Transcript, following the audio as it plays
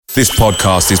This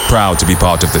podcast is proud to be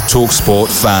part of the TalkSport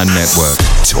Fan Network.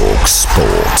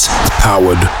 TalkSport.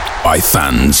 Powered by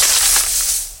fans.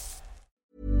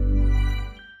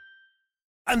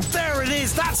 And there it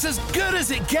is, that's as good as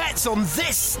it gets on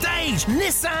this stage.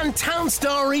 Nissan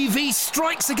Townstar EV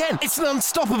strikes again. It's an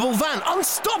unstoppable van,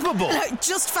 unstoppable.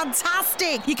 Just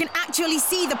fantastic. You can actually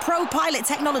see the Pro Pilot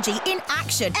technology in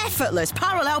action. Effortless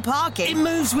parallel parking. It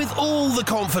moves with all the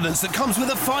confidence that comes with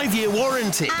a 5-year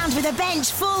warranty. And with a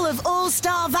bench full of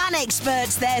all-star van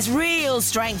experts, there's real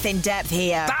strength in depth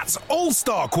here. That's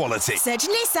all-star quality. Search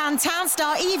Nissan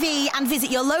Townstar EV and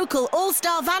visit your local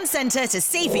all-star van centre to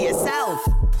see for yourself.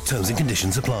 Terms and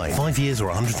conditions apply. 5 years or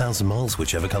 100,000 miles,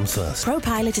 whichever comes first. Pro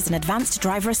Pilot is an advanced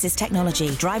driver assist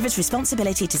technology. Driver's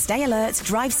responsibility to stay alert,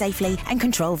 drive safely, and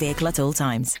control vehicle at all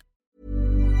times.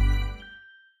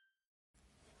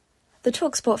 The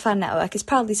TalkSport Fan Network is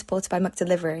proudly supported by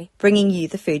McDelivery, bringing you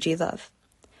the food you love.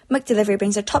 McDelivery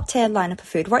brings a top-tier lineup of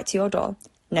food right to your door.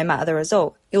 No matter the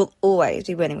result, you'll always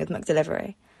be winning with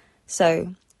McDelivery.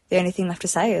 So, the only thing left to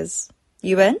say is,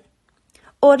 you win?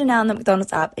 Order now on the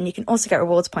McDonald's app, and you can also get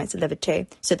rewards points delivered too,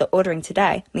 so that ordering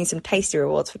today means some tasty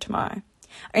rewards for tomorrow.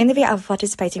 Only via other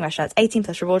participating restaurants. 18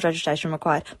 plus rewards registration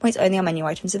required. Points only on menu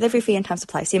items. Delivery fee and time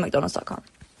supply. See mcdonalds.com.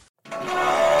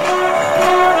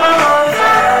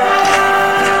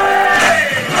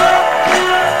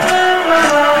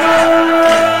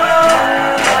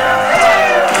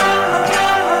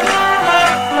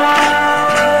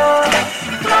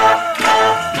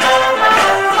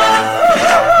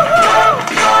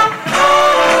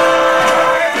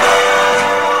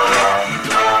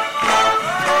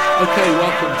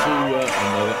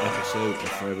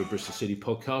 Bristol City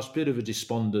podcast. Bit of a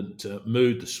despondent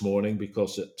mood this morning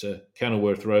because at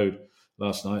Kenilworth Road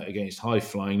last night against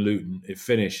high-flying Luton, it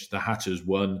finished. The Hatters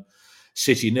won,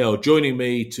 City 0. Joining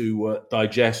me to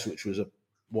digest, which was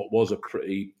what was a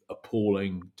pretty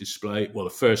appalling display. Well,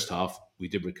 the first half we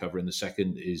did recover. In the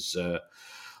second is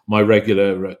my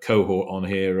regular cohort on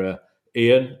here,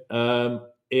 Ian.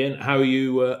 Ian, how are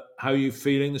you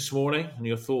feeling this morning? And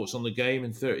your thoughts on the game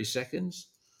in 30 seconds?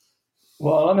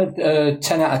 Well, I'm a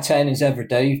 10 out of 10 as ever,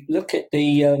 Dave. Look at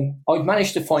I've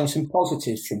managed to find some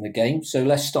positives from the game, so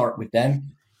let's start with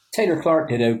them. Taylor Clark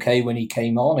did okay when he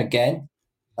came on again.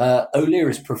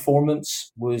 O'Leary's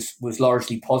performance was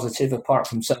largely positive, apart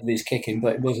from some of his kicking,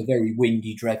 but it was a very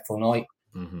windy, dreadful night.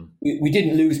 Mm-hmm. We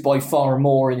didn't lose by far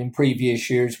more, and in previous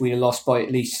years we lost by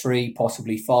at least 3,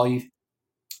 possibly 5.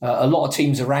 A lot of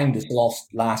teams around us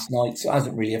lost last night, so it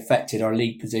hasn't really affected our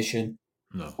league position.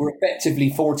 No. We're effectively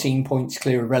 14 points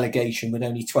clear of relegation with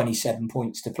only 27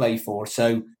 points to play for.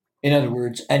 So, in other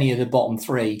words, any of the bottom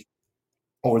 3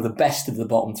 or the best of the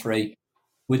bottom 3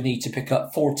 would need to pick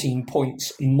up 14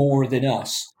 points more than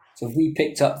us. So if we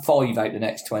picked up 5 out the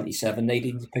next 27, they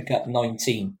need to pick up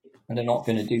 19, and they're not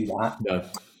going to do that. No.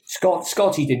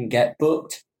 Scotty didn't get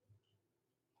booked.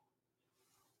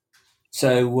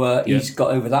 So he's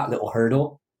got over that little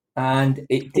hurdle. And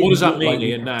it didn't. What does that mean, like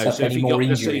Ian, now? So if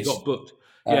let's say he got booked.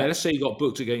 Let's say he got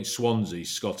booked against Swansea,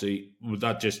 Scotty. Would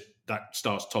that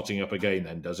starts totting up again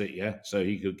then, does it? Yeah. So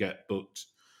he could get booked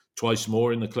twice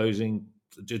more in the closing.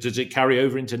 Does it carry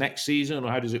over into next season, or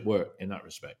how does it work in that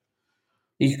respect?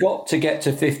 He's got to get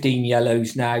to 15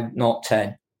 yellows now, not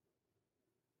 10.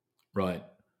 Right.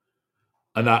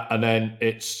 And then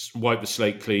it's wipe the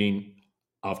slate clean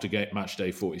after match day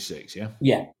 46, yeah?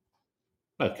 Yeah.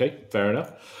 Okay, fair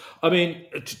enough. I mean,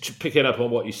 to pick it up on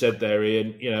what you said there,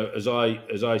 Ian, as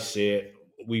I see it,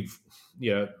 we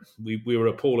were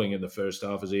appalling in the first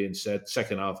half, as Ian said.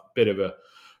 Second half, bit of a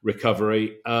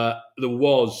recovery.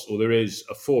 There is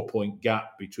a 4-point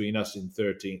gap between us in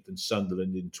 13th and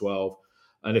Sunderland in 12th.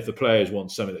 And if the players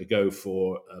want something to go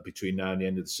for between now and the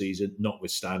end of the season,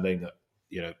 notwithstanding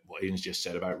that, what Ian's just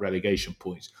said about relegation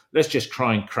points, let's just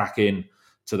try and crack in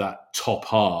to that top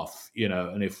half,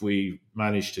 and if we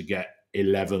manage to get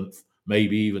 11th,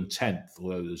 maybe even 10th,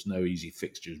 although there's no easy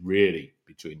fixtures really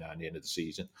between now and the end of the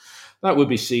season, that would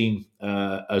be seen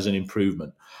as an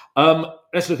improvement.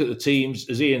 Let's look at the teams.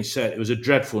 As Ian said, it was a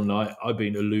dreadful night. I've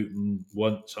been to Luton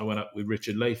once. I went up with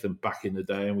Richard Latham back in the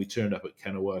day, and we turned up at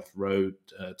Kenilworth Road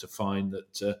to find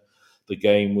that the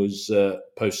game was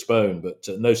postponed, but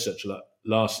no such luck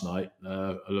last night.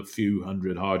 A few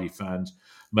hundred Hardy fans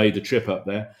made the trip up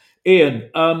there. Ian,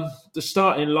 the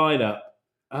starting lineup,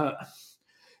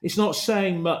 it's not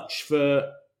saying much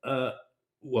for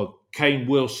Kane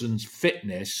Wilson's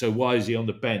fitness, so why is he on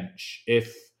the bench?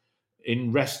 If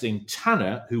in resting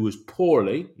Tanner, who was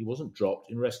poorly, he wasn't dropped,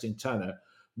 in resting Tanner,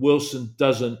 Wilson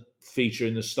doesn't feature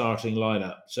in the starting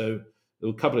lineup. So There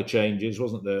were a couple of changes,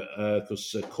 wasn't there?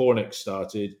 Because Cornick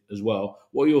started as well.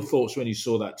 What are your thoughts when you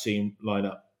saw that team line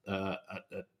up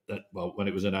when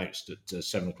it was announced at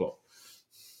 7:00?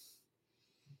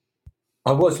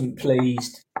 I wasn't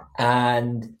pleased,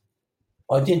 and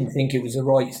I didn't think it was the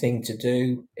right thing to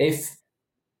do. If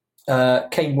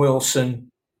Kane Wilson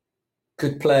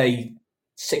could play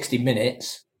 60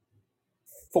 minutes,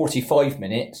 45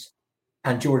 minutes,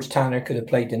 and George Tanner could have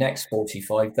played the next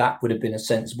 45, that would have been a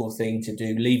sensible thing to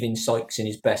do, leaving Sykes in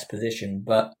his best position.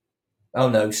 But, oh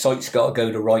no, Sykes got to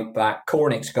go to right back.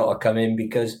 Cornick's got to come in,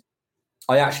 because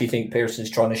I actually think Pearson's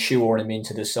trying to shoehorn him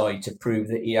into the side to prove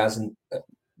that he hasn't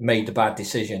made the bad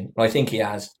decision. I think he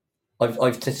has.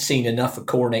 I've seen enough of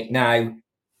Cornick now.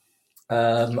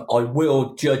 I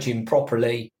will judge him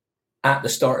properly at the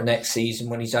start of next season,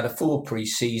 when he's had a full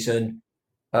pre-season,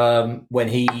 when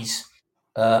he's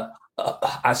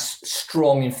as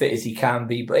strong and fit as he can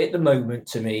be. But at the moment,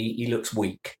 to me, he looks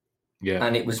weak. Yeah.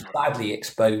 And it was badly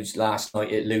exposed last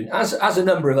night at Luton. As a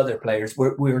number of other players,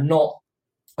 we're not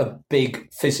a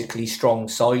big, physically strong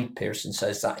side. Pearson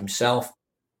says that himself,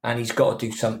 and he's got to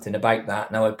do something about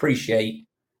that. Now, I appreciate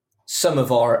some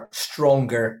of our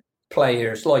stronger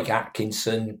players like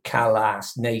Atkinson,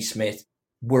 Callas, Naismith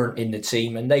weren't in the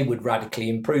team, and they would radically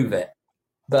improve it.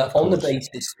 But on the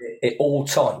basis that at all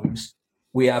times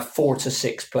we have 4 to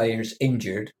 6 players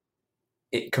injured,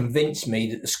 it convinced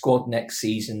me that the squad next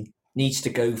season needs to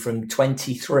go from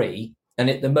 23, and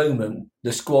at the moment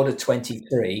the squad of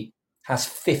 23 has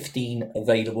 15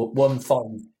 available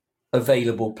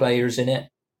players in it.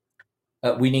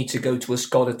 We need to go to a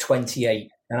squad of 28.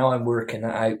 And I'm working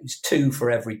that out. It's 2 for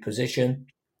every position,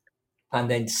 and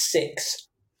then 6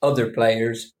 other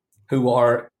players who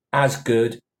are as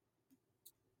good,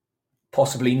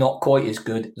 possibly not quite as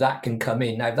good, that can come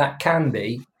in. Now, that can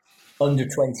be under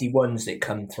 21s that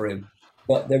come through,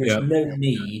 but there is no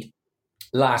need.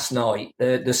 Last night,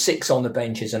 the 6 on the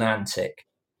bench is an antic.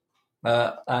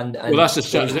 Well,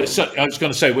 that's I was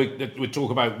going to say we'll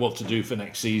talk about what to do for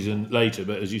next season later,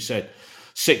 but as you said,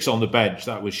 6 on the bench,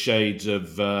 that was shades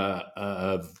of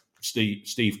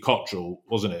Steve Cottrell,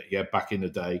 wasn't it? Yeah, back in the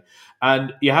day.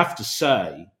 And you have to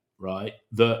say, right,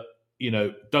 that,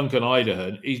 Duncan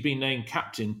Idahan, he's been named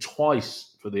captain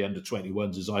twice for the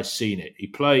under-21s as I've seen it. He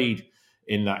played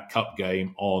in that cup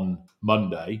game on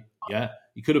Monday, yeah?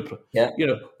 He could have,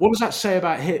 what does that say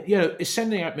about him? It's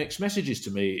sending out mixed messages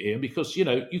to me, Ian, because, you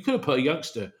could have put a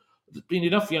youngster, there's been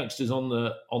enough youngsters on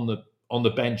the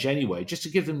bench anyway, just to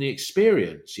give them the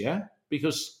experience, yeah?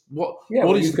 Because what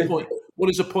is the point? What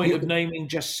is the point of naming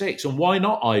just 6? And why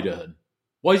not Idahan?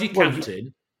 Why is he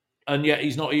captain and yet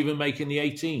he's not even making the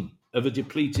 18 of a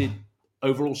depleted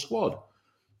overall squad?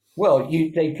 Well,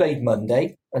 they played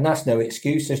Monday, and that's no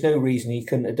excuse. There's no reason he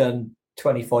couldn't have done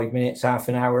 25 minutes, half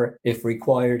an hour, if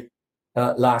required,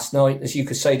 last night. As you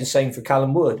could say the same for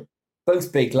Callum Wood.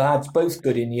 Both big lads, both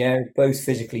good in the air, both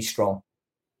physically strong.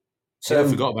 So I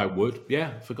forgot about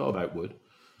Wood.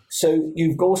 So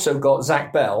you've also got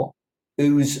Zach Bell,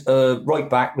 who's right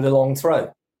back with a long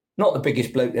throw. Not the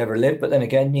biggest bloke that ever lived, but then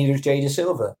again, neither is Jay Da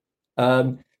Silva.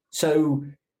 So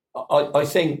I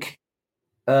think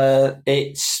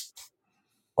it's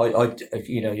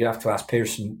you have to ask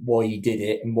Pearson why he did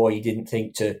it and why he didn't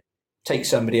think to take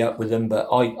somebody up with him. But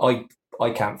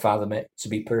I can't fathom it, to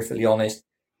be perfectly honest.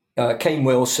 Kane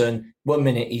Wilson, 1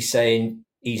 minute he's saying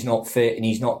he's not fit and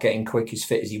he's not getting quick as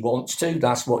fit as he wants to.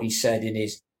 That's what he said in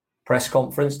his press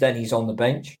conference. Then he's on the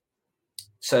bench.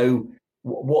 So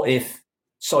what if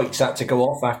Sykes had to go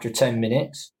off after 10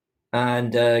 minutes?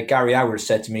 And Gary Howard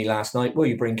said to me last night, well,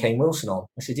 you bring Kane Wilson on.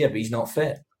 I said, yeah, but he's not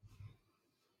fit.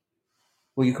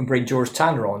 Well, you can bring George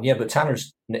Tanner on. Yeah, but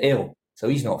Tanner's ill, so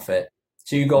he's not fit.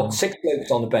 So you've got 6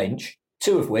 blokes on the bench,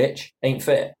 2 of which ain't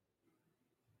fit.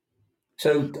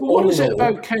 So what is it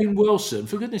about Kane Wilson?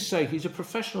 For goodness sake, he's a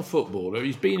professional footballer.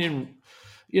 He's been in,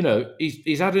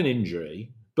 he's had an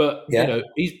injury, but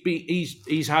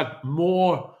he's had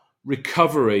more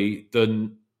recovery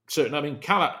than certain. I mean,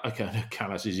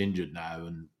 Callas is injured now,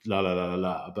 and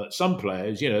But some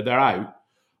players, they're out,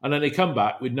 and then they come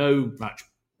back with no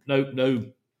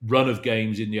run of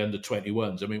games in the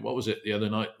under-21s. I mean, what was it the other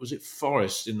night? Was it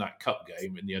Forest in that cup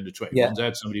game in the under-21s? Yeah. They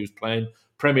had somebody who was playing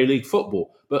Premier League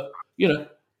football, but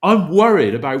I'm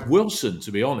worried about Wilson.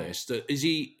 To be honest, is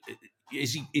he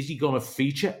going to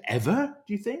feature ever?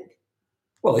 Do you think?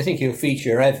 Well, I think he'll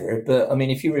feature ever, but I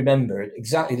mean, if you remember,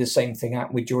 exactly the same thing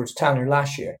happened with George Tanner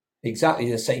last year.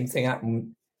 Exactly the same thing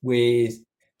happened with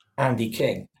Andy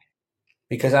King,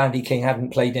 because Andy King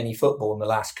hadn't played any football in the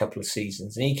last couple of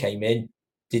seasons, and he came in,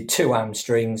 did 2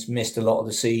 hamstrings, missed a lot of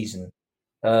the season.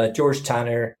 George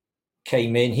Tanner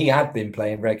came in. He had been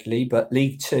playing regularly, but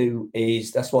League Two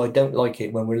that's why I don't like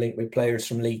it when we're linked with players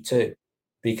from League Two,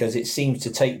 because it seems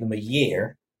to take them a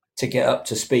year to get up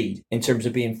to speed in terms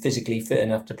of being physically fit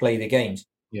enough to play the games.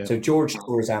 Yeah. So George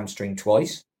tore his hamstring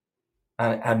twice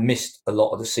and missed a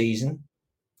lot of the season.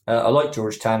 I like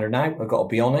George Tanner now, I've got to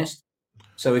be honest.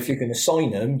 So if you're going to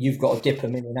sign him, you've got to dip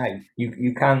him in and out.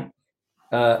 You can't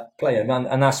play him.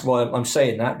 And that's why I'm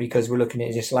saying that, because we're looking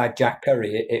at this lad, Jack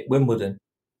Curry, at Wimbledon,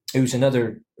 who's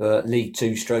another League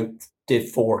Two stroke Div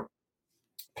 4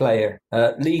 player.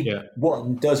 League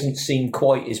One doesn't seem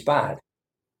quite as bad,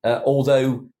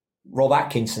 although Rob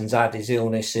Atkinson's had his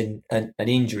illness and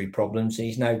injury problems.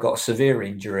 He's now got a severe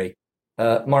injury.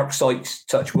 Mark Sykes,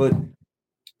 touch wood,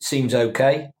 seems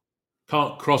okay.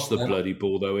 Can't cross the bloody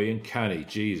ball though, Ian, can he?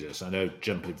 Jesus, I know,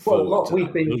 jumping forward.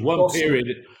 There was one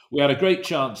period, we had a great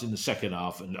chance in the second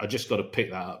half, and I just got to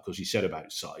pick that up because you said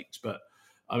about Sykes. But,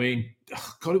 I mean,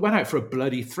 God, it went out for a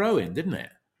bloody throw-in, didn't it?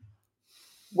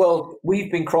 Well,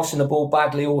 we've been crossing the ball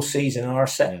badly all season, and our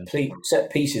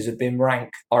set pieces have been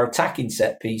rank. Our attacking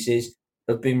set pieces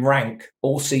have been rank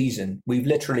all season. We've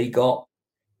literally got,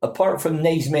 apart from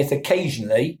Naismith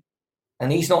occasionally,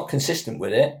 and he's not consistent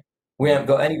with it, we haven't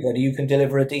got anybody who can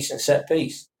deliver a decent set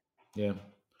piece. Yeah.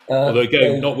 Although,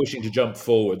 again, not wishing to jump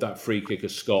forward, that free kick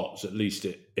of Scott's, at least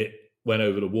it went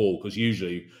over the wall, because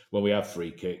usually when we have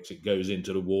free kicks, it goes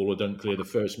into the wall or doesn't clear the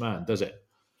first man, does it?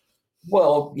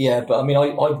 Well, yeah, but I mean,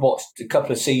 I've watched a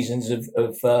couple of seasons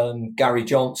of Gary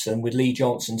Johnson, with Lee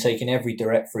Johnson taking every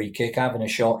direct free kick, having a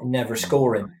shot and never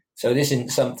scoring. So this isn't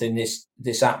something this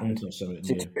happened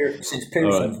since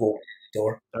Pearson's walked the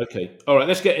door. Okay, all right.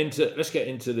 Let's get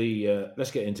into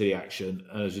the action.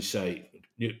 As you say,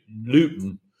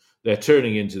 Luton, they're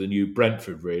turning into the new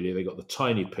Brentford. Really, they got the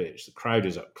tiny pitch. The crowd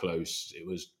is up close. It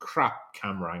was crap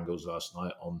camera angles last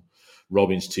night on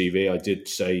Robin's TV. I did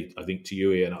say, I think to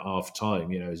you, Ian, at half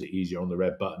time, is it easier on the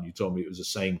red button? You told me it was the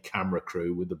same camera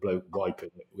crew with the bloke wiping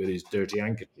it with his dirty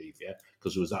handkerchief,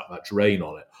 because there was that much rain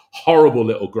on it. Horrible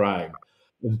little ground.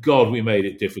 And God, we made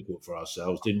it difficult for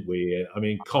ourselves, didn't we? I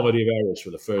mean, comedy of errors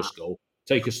for the first goal.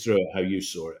 Take us through it, how you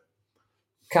saw it.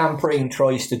 Cam Pring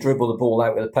tries to dribble the ball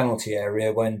out of the penalty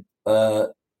area when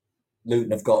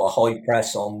Luton have got a high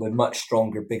press on with much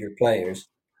stronger, bigger players.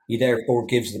 He therefore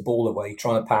gives the ball away,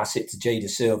 trying to pass it to Jay Da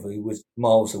Silva, who was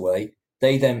miles away.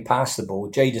 They then pass the ball.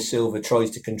 Jay Da Silva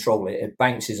tries to control it. It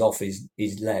bounces off his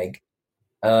leg.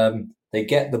 They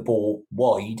get the ball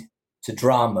wide to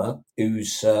Drama,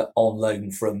 who's on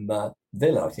loan from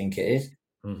Villa, I think it is.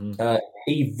 Mm-hmm.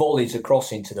 He volleys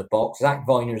across into the box. Zach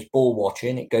Viner's ball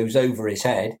watching. It goes over his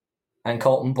head. And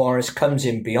Carlton Morris comes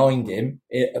in behind him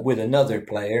with another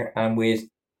player and with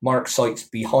Mark Sykes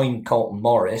behind Carlton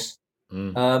Morris.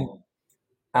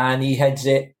 And he heads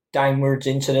it downwards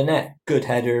into the net. Good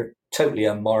header, totally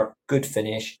unmarked, good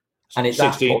finish. And it's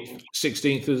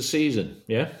 16th of the season,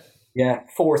 yeah? Yeah,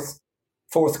 fourth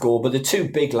goal. But the two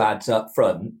big lads up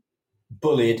front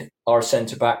bullied our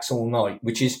centre-backs all night,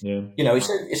 which is,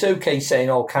 it's okay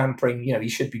saying, Cam Pring, he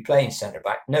should be playing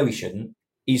centre-back. No, he shouldn't.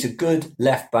 He's a good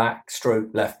left-back stroke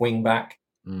left wing-back,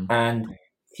 and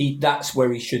that's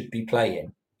where he should be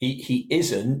playing. He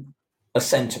isn't a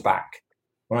centre-back,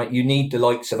 right? You need the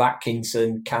likes of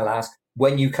Atkinson, Callas,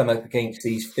 when you come up against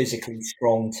these physically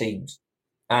strong teams.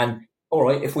 And, all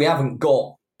right, if we haven't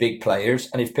got big players,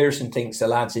 and if Pearson thinks the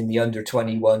lads in the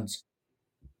under-21s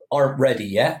aren't ready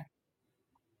yet,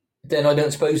 then I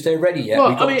don't suppose they're ready yet.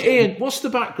 Well, Ian, what's the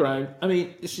background? I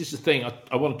mean, this is the thing.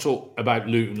 I want to talk about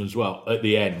Luton as well at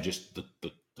the end, just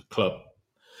the club.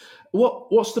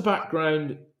 What's the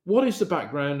background? What is the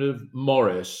background of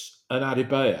Morris and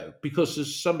Adebayo? Because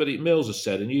as somebody, Mills has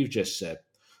said, and you've just said,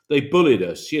 they bullied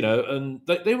us, and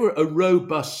they were a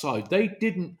robust side.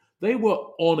 They were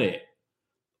on it.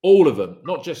 All of them,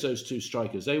 not just those two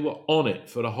strikers, they were on it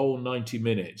for the whole 90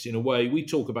 minutes. In a way, we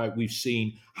talk about we've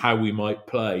seen how we might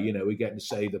play. We're getting to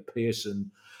say the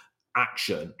Pearson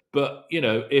action. But,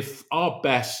 if our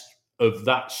best of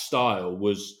that style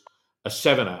was a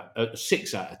 6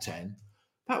 out of 10,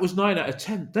 that was 9 out of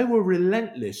 10. They were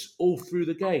relentless all through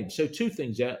the game. So two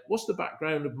things, What's the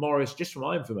background of Morris, just for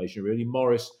my information, really,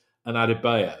 Morris and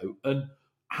Adebayo? And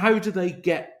how do they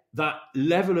get that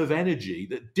level of energy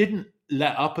that didn't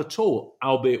let up at all,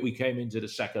 albeit we came into the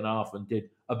second half and did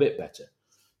a bit better?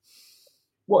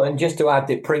 Well, and just to add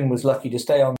that Pring was lucky to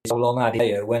stay on so long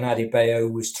Adebayo when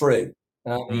Adebayo was through.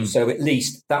 So at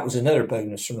least that was another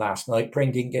bonus from last night.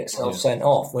 Pring didn't get sent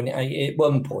off. When at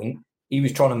one point he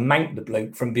was trying to mount the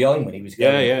bloke from behind when he was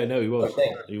going. No, he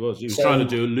was. He was trying to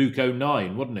do a Luke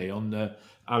 09, wasn't he, on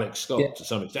Alex Scott to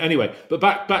some extent. Anyway, but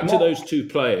back to those two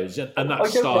players and that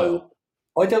style.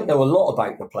 I don't know a lot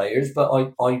about the players, but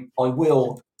I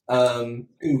will.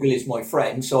 Google is my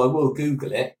friend, so I will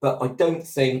Google it. But I don't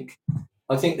think.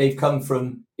 I think they've come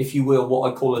from, if you will,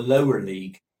 what I call a lower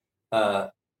league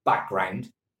background.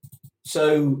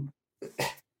 So,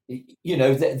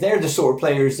 they're the sort of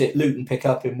players that Luton pick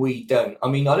up and we don't. I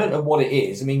mean, I don't know what it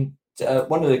is. I mean,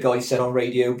 one of the guys said on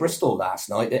Radio Bristol last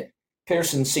night that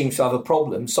Pearson seems to have a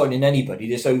problem signing anybody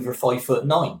that's over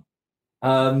 5'9".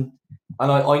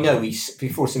 And I know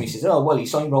before somebody says, "Oh well, he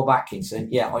signed Rob Atkinson."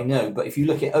 Yeah, I know, but if you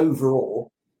look at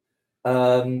overall,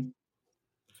 I'm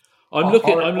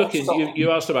looking.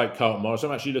 You asked about Carlton Morris.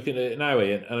 I'm actually looking at it now,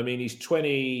 Ian. And I mean, he's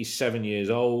 27 years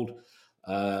old.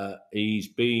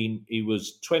 He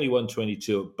was 21,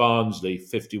 22 at Barnsley,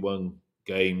 51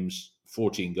 games,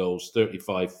 14 goals,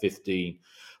 35, 15.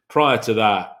 Prior to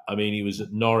that, I mean, he was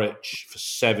at Norwich for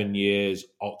 7 years,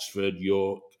 Oxford,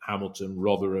 York, Hamilton,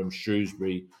 Rotherham,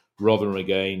 Shrewsbury, Rotherham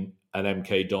again, and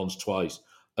MK Dons twice.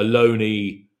 A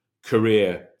loanee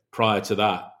career prior to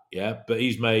that, yeah. But he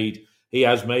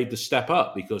has made the step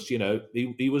up because, he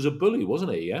was a bully,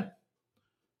 wasn't he, yeah?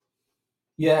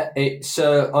 Yeah, it's.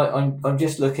 I'm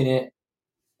just looking at.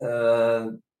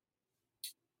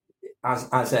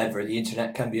 As ever, the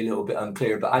internet can be a little bit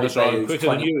unclear. But Adebayo's I'm quicker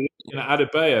 20. Than you. Looking at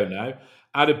Adebayo now.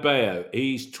 Adebayo,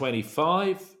 he's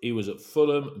 25. He was at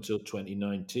Fulham until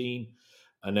 2019,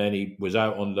 and then he was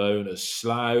out on loan at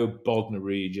Slough, Bognor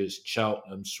Regis,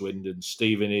 Cheltenham, Swindon,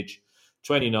 Stevenage.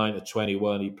 29 to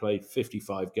 21, he played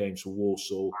 55 games for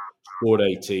Walsall, scored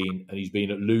 18, and he's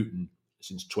been at Luton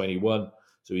since 21.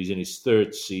 So he's in his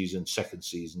second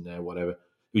season now, whatever.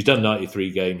 He's done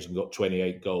 93 games and got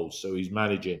 28 goals. So he's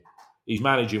managing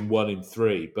 1 in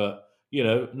 3. But,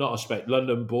 not a spec.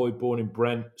 London boy, born in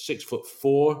Brent,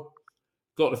 6'4",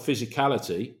 got the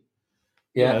physicality.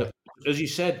 Yeah. As you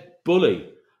said, bully.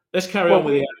 Let's carry on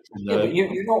with the action, though. But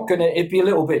you're not going to... It'd be a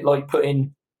little bit like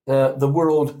putting the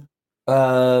world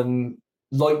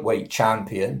lightweight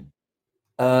champion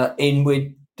in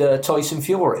with Tyson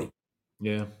Fury.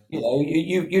 Yeah.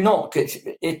 You're not...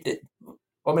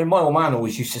 I mean, my old man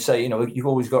always used to say, you've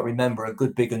always got to remember a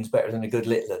good big un's better than a good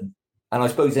little un. And I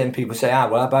suppose then people say,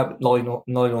 well, how about Lionel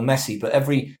Messi? But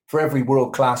for every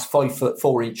world-class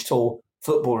 5'4" tall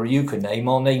footballer you can name,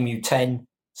 I'll name you 10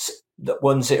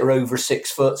 ones that are over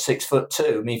 6 foot,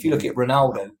 6'2". I mean, if you look at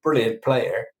Ronaldo, brilliant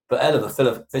player, but hell of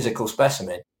a physical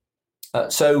specimen. And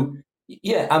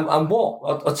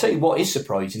what I'll tell you what is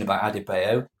surprising about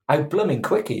Adebayo, how blooming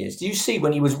quick he is. Do you see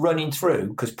when he was running through?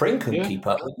 Because Pring couldn't keep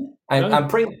up, and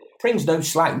Pring's no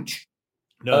slouch.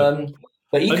 No.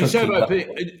 But Ian,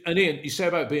 you say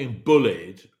about being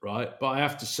bullied, right? But I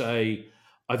have to say,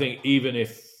 I think even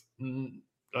if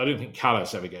I don't think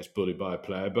Callas ever gets bullied by a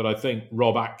player, but I think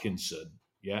Rob Atkinson,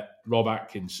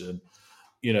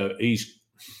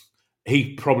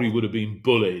 he probably would have been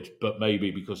bullied, but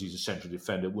maybe because he's a central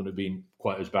defender, wouldn't have been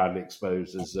quite as badly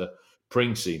exposed as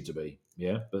Pring seemed to be.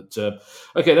 Yeah, but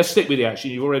okay, let's stick with the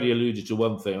action. You've already alluded to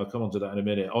one thing. I'll come on to that in a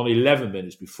minute. On 11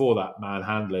 minutes before that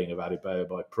manhandling of Adebayo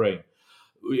by Pring,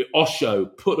 Osho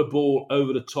put a ball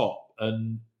over the top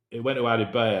and it went to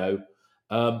Adebayo.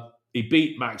 He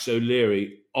beat Max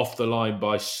O'Leary off the line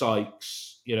by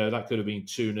Sykes. That could have been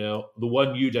 2-0. The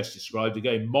one you just described,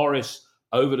 again, Morris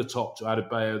over the top to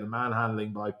Adebayo, the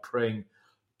manhandling by Pring.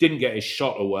 Didn't get his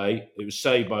shot away. It was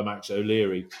saved by Max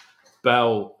O'Leary.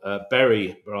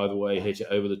 Berry, by the way, hit it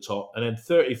over the top. And then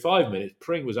 35 minutes,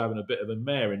 Pring was having a bit of a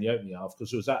mare in the opening half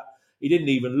because it was that he didn't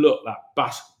even look, that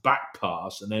back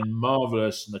pass, and then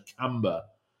marvellous Nakamba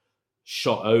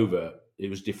shot over. It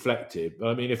was deflected. But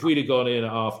I mean, if we'd have gone in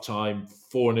at half time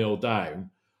 4-0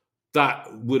 down, that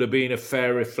would have been a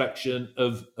fair reflection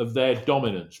of their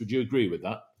dominance. Would you agree with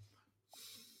that?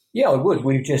 Yeah, I would.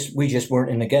 We just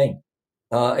weren't in the game.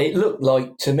 It looked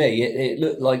like, to me, it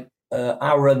looked like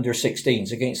our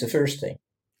under-16s against the first team.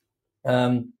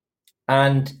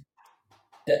 And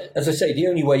as I say, the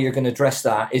only way you're going to address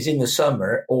that is in the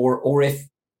summer, or if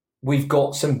we've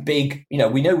got some big,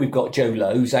 we know we've got Joe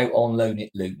Lowe's out on loan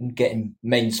at Luton, getting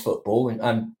men's football, and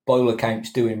by all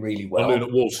accounts doing really well. On loan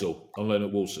at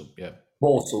Walsall, yeah.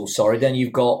 Walsall, sorry. Then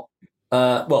you've got,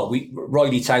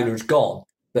 Riley Taylor's gone,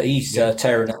 but he's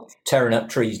tearing up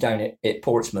trees down at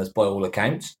Portsmouth by all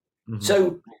accounts. Mm-hmm.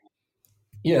 So,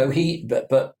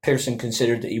 but Pearson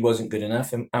considered that he wasn't good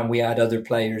enough, and we had other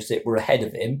players that were ahead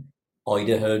of him,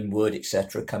 Ida, Wood,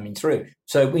 etc., coming through.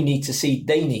 So they need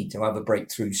to have a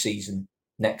breakthrough season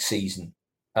next season.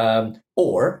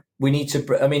 Or we need to,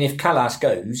 if Callas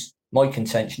goes, my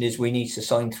contention is we need to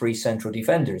sign 3 central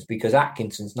defenders because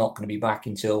Atkinson's not going to be back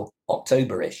until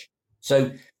October-ish.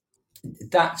 So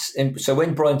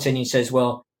when Brian Tinian says,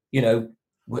 well,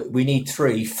 We need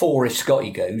 3, 4 if Scotty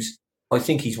goes. I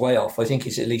think he's way off. I think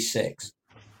it's at least 6.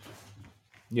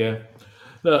 Yeah.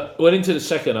 Look, went into the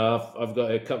second half. I've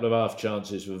got a couple of half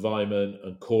chances for Vyman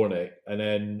and Cornick. And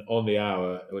then on the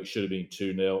hour, which should have been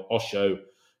 2-0, Osho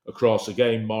across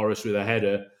again, Morris with a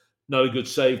header. Not a good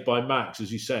save by Max,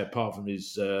 as you say, apart from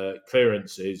his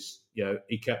clearances.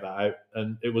 He kept that out,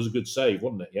 and it was a good save,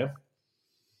 wasn't it? Yeah.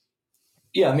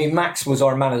 Yeah, I mean, Max was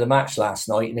our man of the match last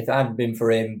night, and if it hadn't been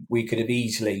for him, we could have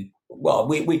easily. Well,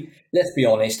 we let's be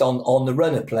honest. On the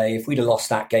run of play, if we'd have lost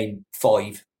that game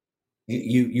 5,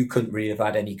 you couldn't really have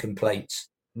had any complaints.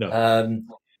 No.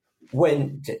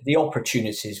 When the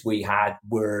opportunities we had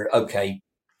were okay,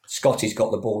 Scotty's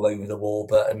got the ball over the wall,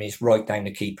 but I mean it's right down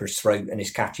the keeper's throat and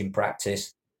his catching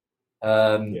practice.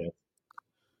 Yeah.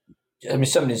 I mean,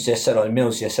 somebody just said on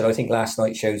Mills just said, I think last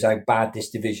night shows how bad this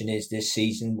division is this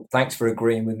season. Thanks for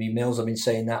agreeing with me, Mills. I've been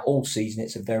saying that all season.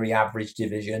 It's a very average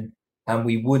division, and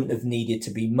we wouldn't have needed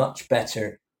to be much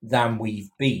better than we've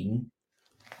been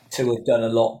to have done a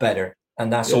lot better.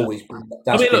 And that's always been. Look,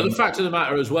 the fact of the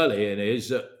matter as well, Ian, is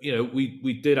that,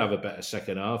 we did have a better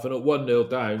second half, and at 1-0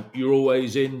 down, you're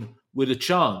always in with a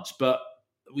chance, but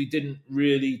we didn't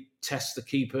really test the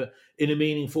keeper in a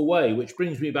meaningful way, which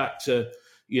brings me back to,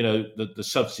 the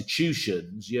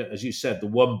substitutions. Yeah, as you said, the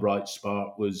one bright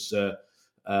spark was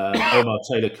Omar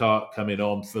Taylor-Clark coming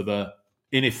on for the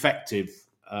ineffective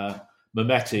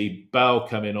Mehmeti. Bell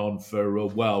coming on for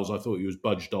Wells. I thought he was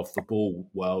budged off the ball,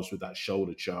 Wells, with that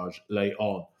shoulder charge late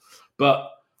on.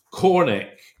 But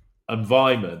Cornick and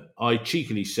Vyman, I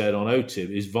cheekily said on OTIB,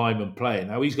 is Vyman playing?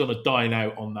 Now, he's going to dine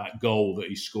out on that goal that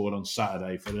he scored on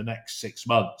Saturday for the next 6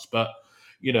 months. But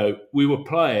we were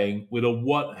playing with a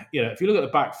one. If you look at the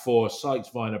back four, Sykes,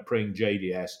 Viner, Pring,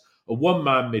 JDS, a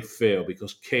one-man midfield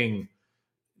because King,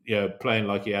 playing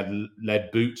like he had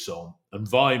lead boots on, and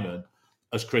Vyman,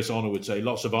 as Chris Honor would say,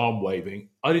 lots of arm waving.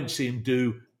 I didn't see him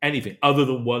do anything other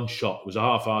than one shot. It was a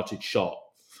half-hearted shot.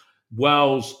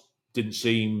 Wells didn't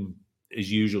seem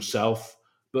his usual self,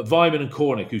 but Vyman and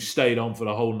Cornick, who stayed on for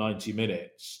the whole 90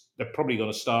 minutes, they're probably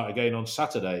going to start again on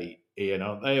Saturday, Ian,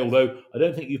 aren't they? Although I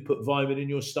don't think you've put Vyman in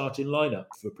your starting lineup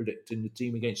for predicting the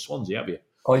team against Swansea, have you?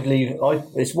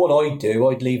 It's what I'd do.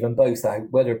 I'd leave them both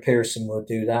out, whether Pearson will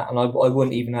do that, and I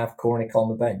wouldn't even have Cornick on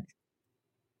the bench.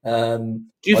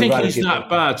 Do you think he's that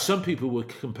bad? Some people were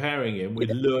comparing him with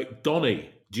Johnny.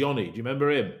 Do you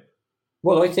remember him?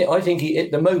 Well, I think he,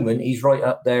 at the moment he's right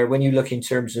up there when you look in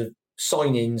terms of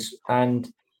signings.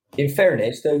 And in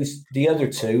fairness, the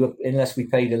other two, unless we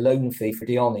paid a loan fee for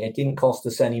Dione, it didn't cost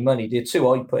us any money. The two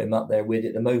I put him up there with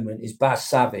at the moment is Baz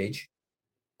Savage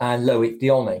and Loic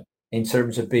Dione in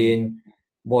terms of being,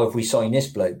 why have we signed this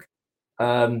bloke?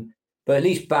 But at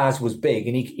least Baz was big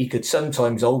and he could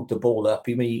sometimes hold the ball up.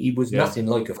 I mean, he was nothing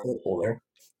like a footballer.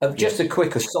 Just a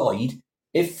quick aside,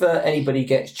 if anybody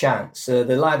gets a chance, the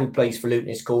lad who plays for Luton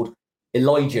is called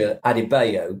Elijah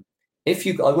Adebayo.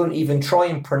 I won't even try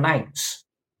and pronounce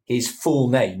his full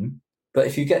name, but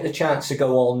if you get the chance to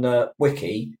go on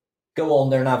Wiki, go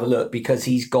on there and have a look because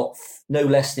he's got no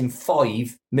less than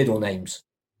 5 middle names.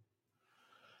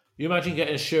 You imagine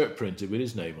getting a shirt printed with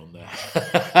his name on there.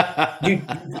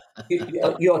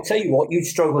 I'll tell you what, you'd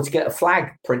struggle to get a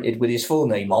flag printed with his full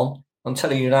name on. I'm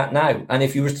telling you that now. And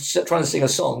if you were trying to sing a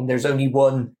song, there's only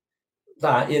one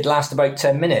that it'd last about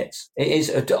 10 minutes. It is.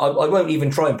 I won't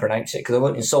even try and pronounce it because I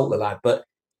won't insult the lad. But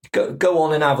go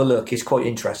on and have a look. It's quite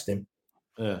interesting.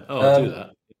 Yeah. I'll do that.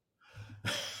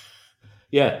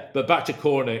 Yeah, but back to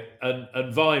Cornick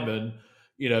and Vyman.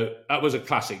 That was a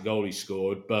classic goal he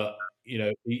scored. But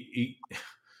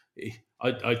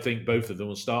I think both of them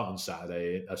will start on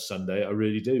Sunday. I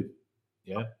really do.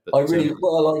 Yeah, but,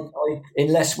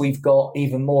 unless we've got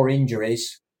even more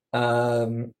injuries.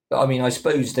 I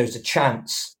suppose there's a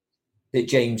chance that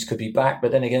James could be back,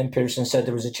 but then again, Pearson said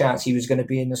there was a chance he was going to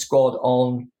be in the squad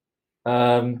on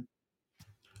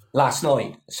last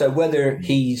night. So whether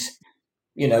he's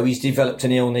developed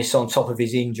an illness on top of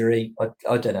his injury,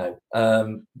 I don't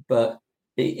know. But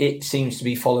it seems to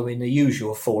be following the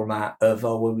usual format of,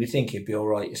 we think he'd be all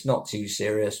right. It's not too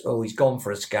serious. Oh, he's gone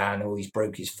for a scan. Oh, he's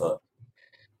broke his foot.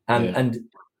 And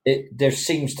there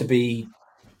seems to be,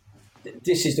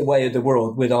 this is the way of the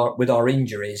world with our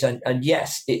injuries. And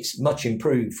yes, it's much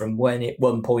improved from when at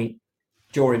one point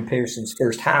during Pearson's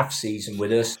first half season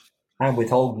with us and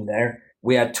with Holden there,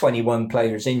 we had 21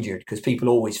 players injured because people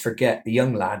always forget the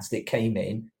young lads that came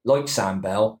in, like Sam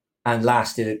Bell, and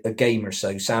lasted a game or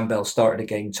so. Sam Bell started a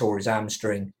game, tore his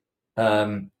hamstring.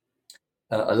 A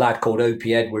lad called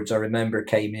Opie Edwards, I remember,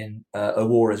 came in,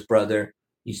 Awora's brother.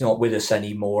 He's not with us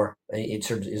anymore in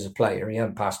terms of as a player. He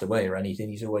hasn't passed away or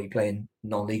anything. He's away playing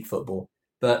non-league football.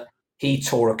 but he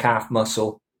tore a calf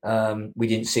muscle. We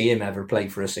didn't see him ever play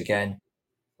for us again.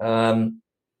 And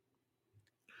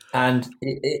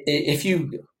if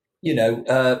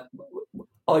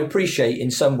I appreciate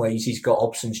in some ways he's got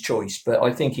Hobson's choice, but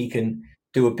I think he can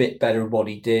do a bit better than what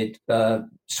he did.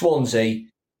 Swansea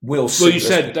will. Well, you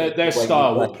said their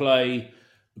style will play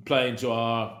into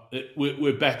our.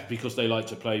 We're better because they like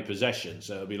to play possession,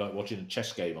 so it'll be like watching a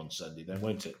chess game on Sunday, then,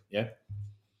 won't it? Yeah.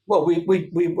 Well, we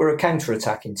were a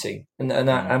counter-attacking team,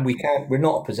 and we can't. We're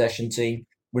not a possession team.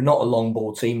 We're not a long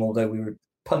ball team, although we were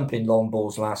pumping long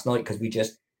balls last night because we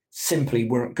just simply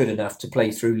weren't good enough to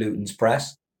play through Luton's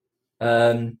press,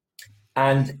 and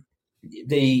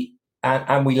we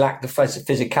lacked the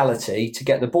physicality to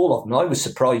get the ball off them. I was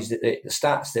surprised at the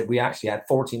stats that we actually had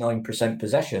 49%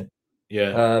 possession.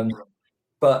 Yeah,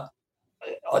 but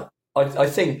I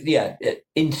think,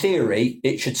 in theory,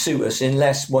 it should suit us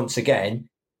unless once again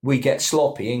we get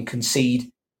sloppy and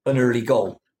concede an early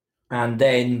goal, and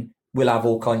then we'll have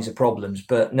all kinds of problems.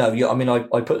 But no,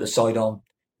 I put the side on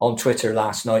Twitter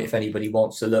last night. If anybody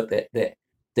wants to look that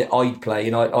I'd play,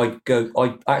 and I'd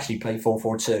actually play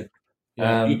 4-4-2.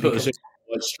 Yeah, you put us in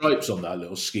white stripes on that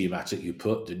little schematic you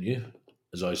put, didn't you?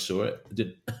 As I saw it,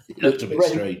 it looked a bit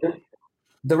strange.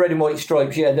 The red and white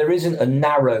stripes, yeah. There isn't a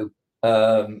narrow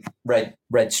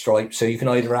red stripe, so you can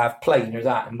either have plain or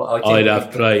that. I'd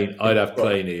have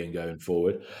plain, Ian, going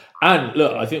forward. And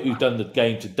look, I think we've done the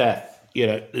game to death.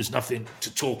 There's nothing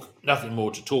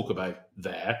more to talk about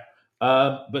there.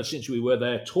 But since we were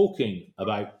there talking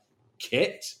about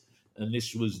kit, and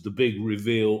this was the big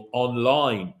reveal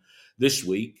online this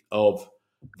week of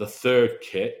the third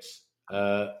kit.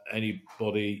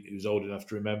 Anybody who's old enough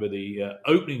to remember the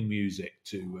opening music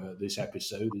to this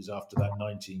episode is after that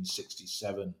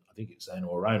 1967, I think it's then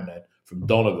or around then, from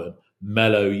Donovan,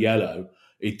 Mellow Yellow.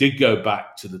 It did go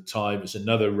back to the time. It's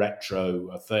another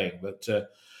retro thing. But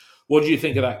what do you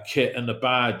think of that kit and the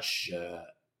badge,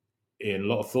 Ian? A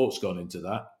lot of thoughts gone into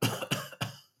that.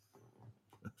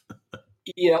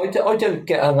 Yeah, I don't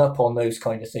get hung up on those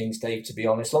kind of things, Dave, to be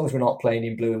honest. As long as we're not playing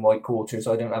in blue and white quarters,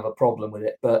 I don't have a problem with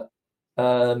it. But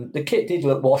the kit did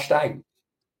look washed out.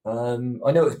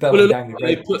 I know it's belting down.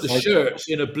 They put the shirts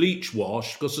in a bleach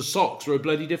wash because the socks were a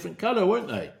bloody different colour, weren't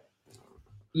they?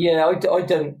 Yeah, I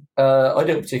don't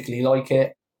particularly like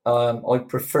it. I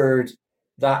preferred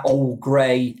that old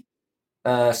grey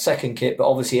second kit, but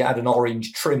obviously it had an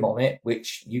orange trim on it,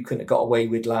 which you couldn't have got away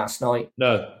with last night.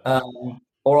 No.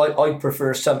 Or I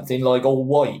prefer something like all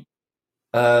white.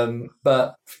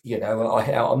 But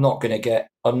I'm not going to get.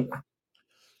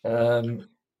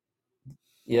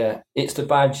 It's the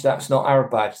badge. That's not our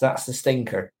badge. That's the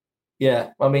stinker.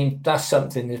 Yeah, I mean that's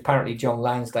something that apparently John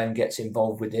Lansdowne gets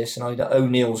involved with this, and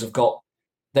O'Neill's have got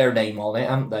their name on it,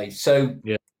 haven't they? So,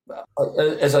 yeah.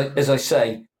 As I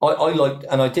say, I liked,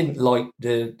 and I didn't like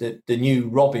the new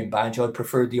Robin badge. I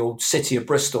preferred the old City of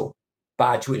Bristol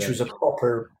badge, which was a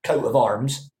proper coat of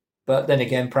arms. But then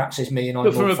again, perhaps it's me and I'm.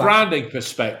 But from a branding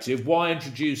perspective, why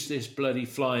introduce this bloody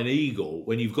flying eagle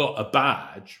when you've got a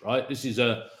badge, right? This is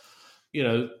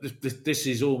this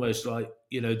is almost like,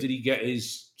 did he get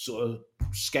his sort of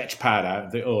sketch pad out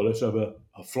and think, oh, let's have a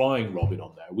flying Robin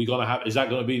on there? Is that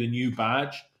going to be the new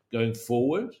badge going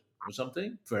forward or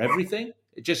something for everything?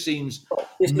 It just seems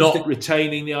not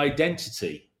retaining the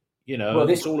identity.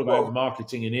 It's all about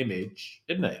marketing and image,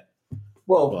 isn't it?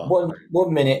 Well,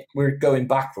 one minute we're going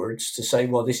backwards to say,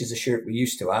 well, this is a shirt we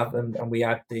used to have, and we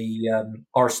had the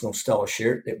Arsenal style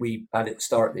shirt that we had at the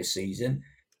start of this season.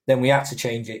 Then we had to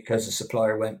change it because the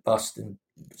supplier went bust and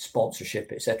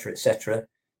sponsorship, etc., etc.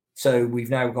 So we've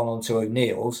now gone on to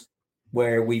O'Neill's,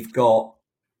 where we've got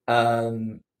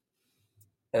the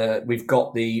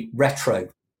retro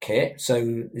kit.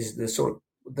 So this is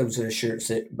those are the shirts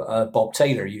that Bob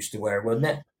Taylor used to wear, wasn't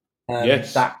it?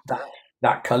 Yes.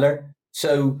 That colour.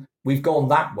 So we've gone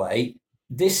that way.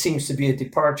 This seems to be a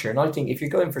departure. And I think if you're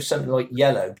going for something like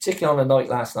yellow, particularly on a night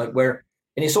last night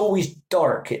and it's always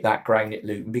dark at that ground at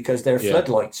Luton because their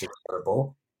floodlights are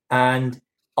terrible. And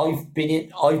I've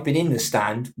been in the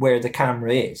stand where the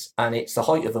camera is, and it's the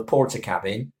height of a porter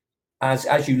cabin.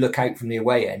 As you look out from the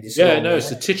away end, it's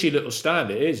a titchy little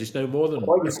stand. It is. It's no more than a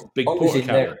big porter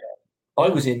cabin. I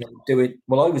was in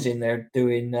there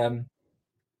doing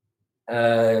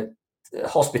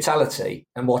hospitality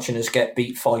and watching us get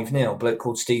beat 5-0. A bloke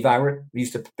called Steve Howard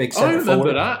used to big centre forward. I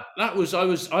remember that.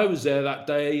 I was there that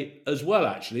day as well,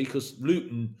 actually, because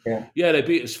Luton, they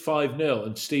beat us 5-0,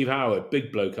 and Steve Howard,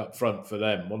 big bloke up front for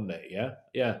them, wasn't it?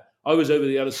 Yeah. I was over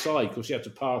the other side because you had to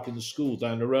park in the school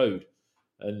down the road,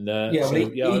 and I remember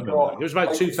that. It was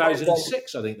about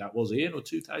 2006, I think that was, Ian, or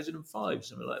 2005,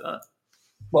 something like that.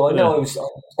 Well, I know Yeah. I was,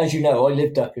 as you know, I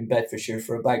lived up in Bedfordshire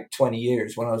for about 20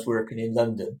 years when I was working in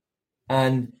London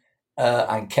and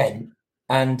Kent.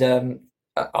 And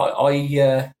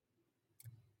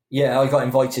yeah, I got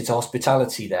invited to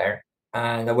hospitality there.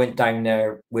 And I went down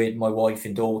there with my wife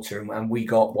and daughter, and we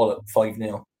got walloped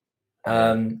 5-0.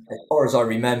 Yeah. As far as I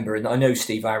remember, and I know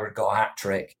Steve Howard got a hat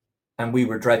trick, and we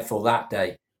were dreadful that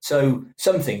day. So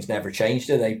some things never change,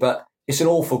 do they? But it's an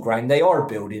awful ground. They are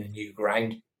building a new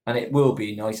ground, and it will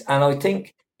be nice. And I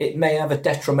think it may have a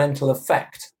detrimental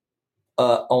effect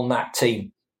on that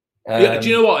team. Yeah, do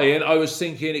you know what, Ian? I was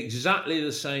thinking exactly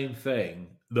the same thing.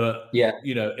 That Yeah,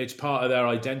 it's part of their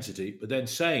identity. But then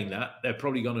saying that, they're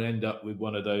probably going to end up with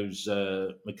one of those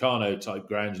Meccano type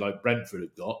grounds like Brentford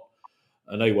have got,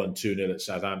 and they won 2-0 at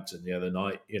Southampton the other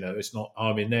night. It's not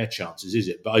harming their chances, is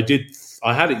it? But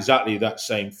I had exactly that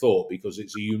same thought because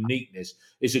it's a uniqueness.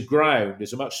 It's a ground,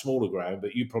 it's a much smaller ground,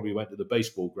 but you probably went to the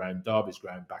baseball ground, Derby's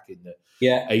ground back in the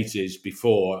yeah. 80s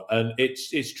before, and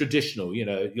it's traditional.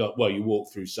 You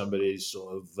walk through somebody's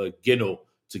sort of ginnel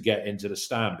to get into the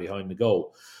stand behind the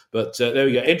goal. But there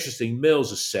we go. Interesting.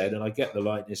 Mills has said, and I get the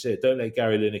likeness here. Don't let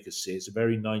Gary Lineker see. It's a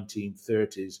very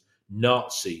 1930s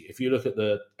Nazi. If you look at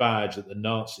the badge that the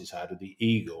Nazis had of the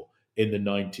eagle in the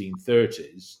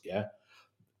 1930s, yeah,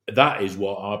 that is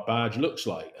what our badge looks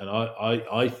like, and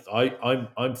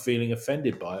I'm feeling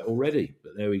offended by it already.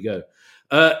 But there we go.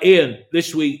 Ian,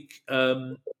 this week,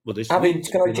 this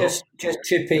week, Can I just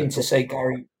chip in to say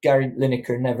Gary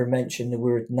Lineker never mentioned the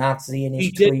word Nazi in he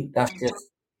his did. tweet. That's just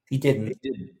he didn't. He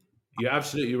didn't. You're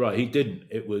absolutely right. He didn't.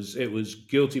 It was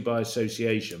guilty by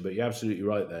association, but you're absolutely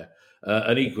right there.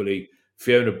 And equally,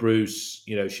 Fiona Bruce,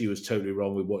 she was totally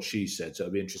wrong with what she said. So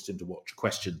it'll be interesting to watch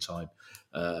Question Time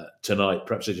tonight.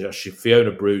 Perhaps it's just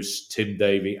Fiona Bruce, Tim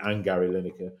Davey, and Gary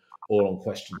Lineker all on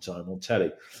Question Time on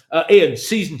telly. Ian,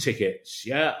 season tickets.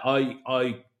 Yeah,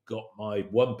 I got my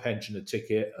one pensioner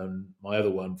ticket and my other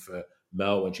one for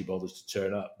Mel when she bothers to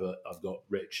turn up. But I've got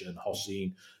Rich and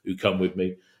Hossein who come with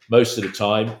me most of the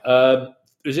time.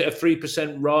 Is it a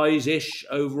 3% rise ish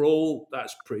overall?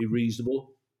 That's pretty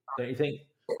reasonable, don't you think?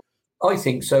 I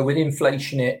think so. With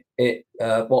inflation, it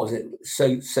what was it?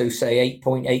 So say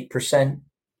 8.8%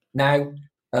 now.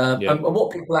 Yeah. And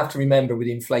what people have to remember with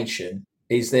inflation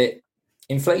is that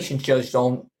inflation's judged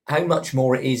on how much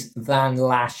more it is than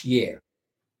last year.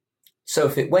 So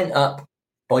if it went up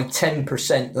by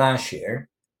 10% last year,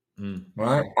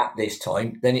 right, at this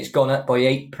time, then it's gone up by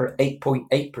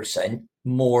 8.8%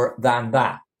 more than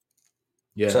that.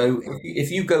 Yeah. So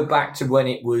if you go back to when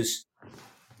it was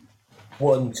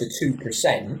 1 to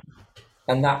 2%,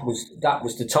 and that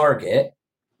was the target,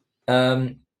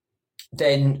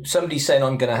 then somebody saying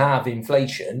I'm going to have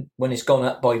inflation when it's gone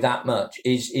up by that much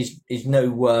is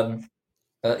no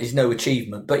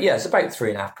achievement. But yeah, it's about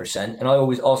 3.5%. And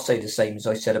I'll say the same as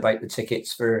I said about the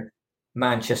tickets for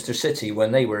Manchester City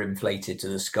when they were inflated to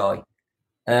the sky.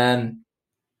 I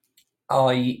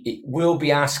will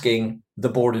be asking the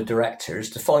board of directors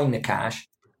to find the cash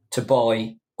to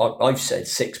buy, I've said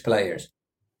 6 players.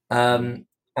 And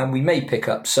we may pick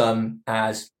up some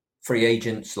as free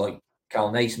agents like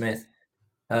Cal Naismith.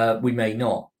 We may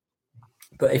not.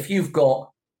 But if you've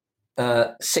got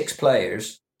 6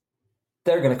 players,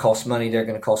 they're going to cost money, they're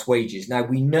going to cost wages. Now,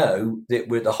 we know that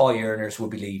the high earners will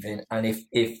be leaving. And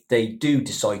if they do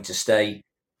decide to stay,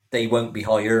 they won't be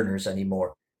high earners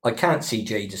anymore. I can't see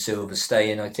Jay De Silva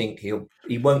staying. I think he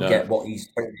won't get what he's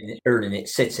earning at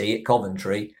City, at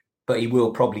Coventry, but he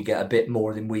will probably get a bit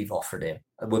more than we've offered him.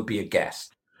 It would be a guess.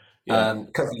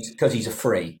 Because he's a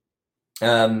free.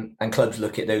 And clubs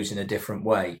look at those in a different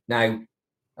way. Now,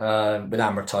 with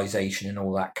amortization and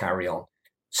all that carry on.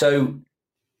 So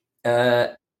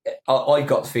I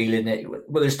got the feeling that,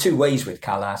 well, there's 2 ways with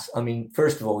Callas. I mean,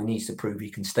 first of all, he needs to prove he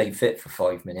can stay fit for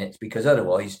 5 minutes, because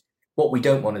otherwise, what we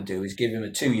don't want to do is give him a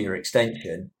 2-year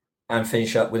extension and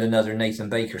finish up with another Nathan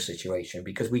Baker situation,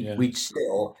 because we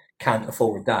still can't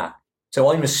afford that.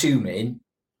 So I'm assuming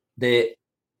that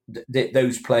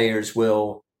those players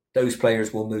will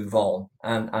move on,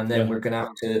 and then we're going to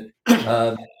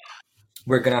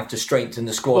have to strengthen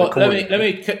the squad. Well, let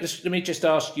me just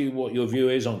ask you what your view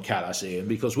is on Callas, Ian,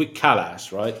 because with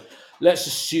Callas, right? Let's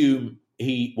assume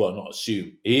he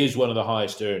is one of the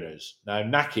highest earners. Now,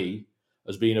 Naki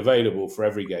has been available for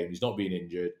every game; he's not been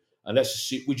injured. And let's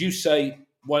assume, would you say,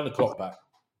 wind the clock back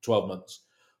 12 months?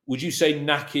 Would you say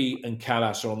Naki and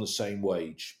Callas are on the same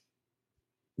wage?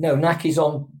 No, Naki's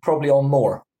probably on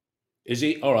more. Is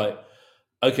he? All right.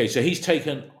 Okay, so he's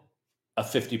taken a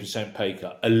 50% pay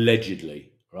cut,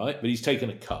 allegedly, right? But he's taken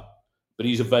a cut, but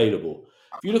he's available.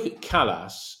 If you look at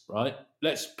Callas, right,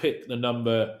 let's pick the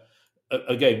number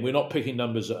again, we're not picking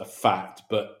numbers that are fact,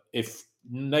 but if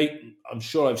Nate, I'm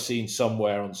sure I've seen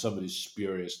somewhere on somebody's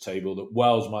spurious table that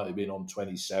Wells might have been on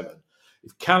 27.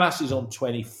 If Callas is on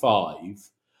 25, and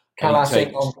Callas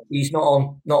ain't on. He's not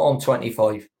on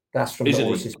 25. That's from the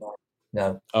horse's mouth.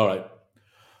 No. All right.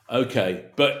 Okay,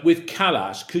 but with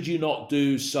Callas, could you not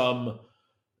do some?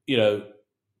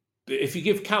 If you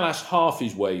give Callas half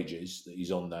his wages that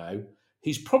he's on now,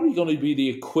 he's probably going to be the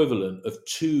equivalent of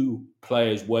 2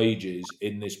 players' wages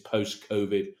in this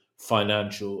post-COVID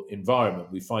financial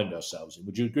environment we find ourselves in.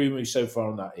 Would you agree with me so far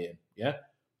on that, Ian? Yeah?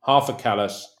 Half a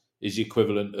Callas is the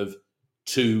equivalent of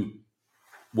 2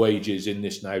 wages in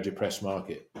this now depressed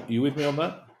market. Are you with me on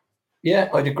that? Yeah,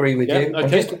 I'd agree with you.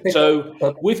 Okay.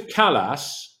 So with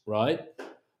Callas, right,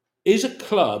 is a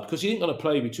club, because he ain't going to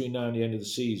play between now and the end of the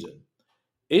season,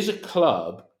 is a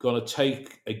club going to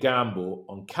take a gamble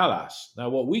on Callas? Now,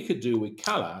 what we could do with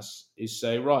Callas is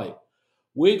say, right,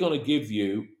 we're going to give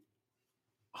you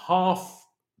half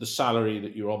the salary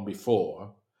that you're on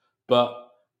before,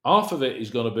 but half of it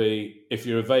is going to be if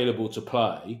you're available to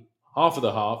play, half of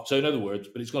the half. So in other words,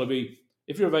 but it's going to be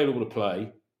if you're available to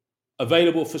play,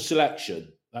 available for selection.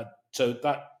 That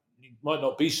might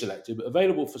not be selected, but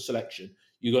available for selection,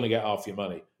 you're going to get half your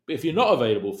money. But if you're not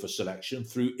available for selection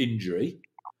through injury,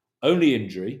 only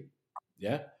injury,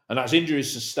 yeah, and that's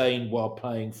injuries sustained while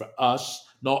playing for us,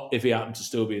 not if he happened to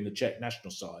still be in the Czech national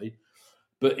side.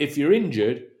 But if you're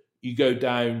injured, you go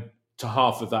down to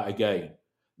half of that again.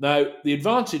 Now, the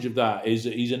advantage of that is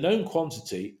that he's a known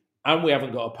quantity and we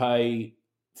haven't got to pay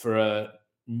for a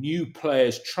new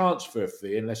player's transfer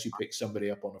fee unless you pick somebody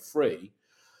up on a free.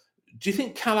 Do you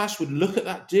think Callas would look at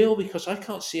that deal? Because I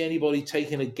can't see anybody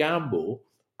taking a gamble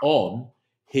on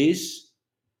his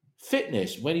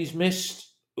fitness when he's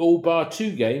missed all bar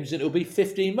 2 games and it'll be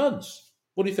 15 months.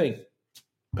 What do you think?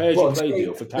 Pay as you play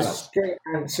deal for Callas. The straight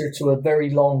answer to a very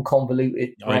long,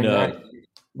 convoluted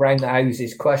round the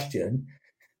houses question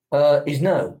is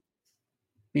no.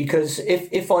 Because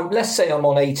if let's say I'm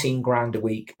on 18 grand a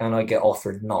week and I get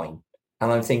offered 9,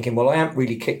 and I'm thinking, well, I haven't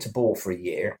really kicked a ball for a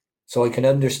year, so I can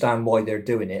understand why they're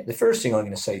doing it. The first thing I'm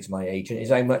going to say to my agent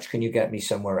is, how much can you get me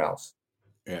somewhere else?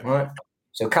 Yeah. Right.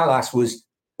 So Callas was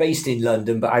based in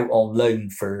London, but out on loan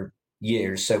for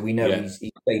years. So we know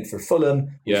he played for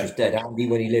Fulham, which was dead handy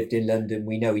when he lived in London.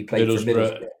 We know he played for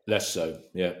Middlesbrough. Less so,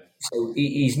 yeah. So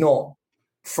he's not,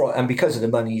 and because of the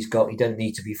money he's got, he doesn't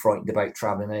need to be frightened about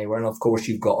travelling anywhere. And of course,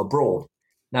 you've got abroad.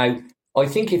 Now, I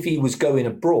think if he was going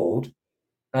abroad,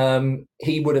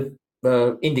 he would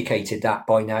have indicated that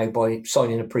by now by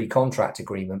signing a pre-contract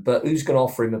agreement. But who's going to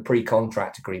offer him a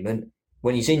pre-contract agreement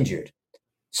when he's injured?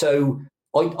 So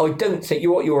I don't think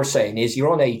what you're saying is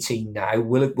you're on 18 now.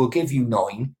 We'll give you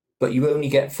 9, but you only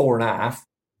get 4.5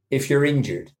 if you're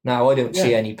injured. Now I don't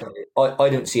see any player. I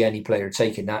don't see any player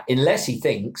taking that unless he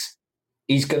thinks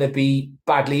he's going to be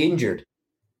badly injured.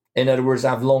 In other words,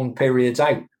 have long periods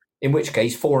out. In which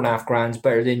case, 4.5 grand's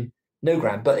better than no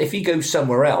grand. But if he goes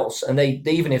somewhere else, and they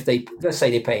even if they let's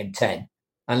say they pay him 10,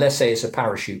 and let's say it's a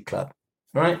parachute club,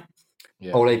 right?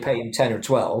 Yeah. Or they pay him 10 or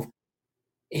 12.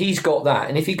 He's got that.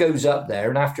 And if he goes up there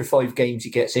and after 5 games he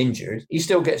gets injured, he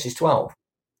still gets his 12.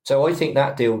 So I think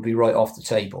that deal would be right off the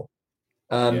table.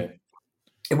 It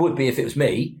would be if it was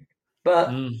me.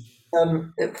 But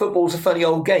football's a funny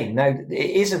old game. Now, it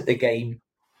isn't the game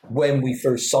when we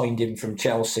first signed him from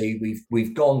Chelsea.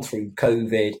 We've gone through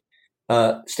COVID.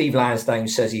 Steve Lansdowne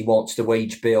says he wants the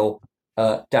wage bill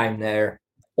down there.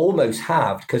 Almost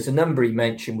halved, because the number he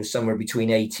mentioned was somewhere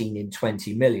between 18 and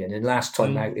 20 million. And last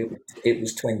time out, it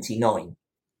was 29.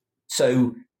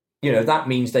 So, that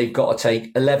means they've got to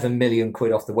take 11 million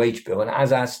quid off the wage bill. And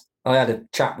as I had a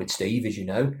chat with Steve, as you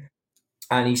know,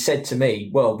 and he said to me,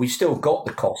 well, we've still got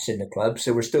the costs in the club,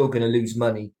 so we're still going to lose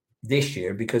money this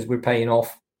year because we're paying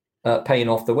off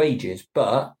the wages.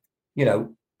 But,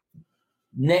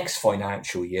 next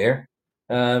financial year,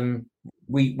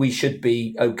 we should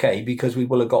be okay because we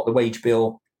will have got the wage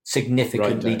bill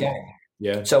significantly down.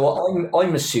 Yeah. So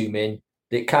I'm assuming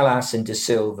that Callas and De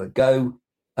Silva go,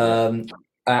 and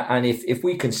if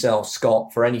we can sell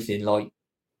Scott for anything like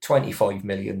 25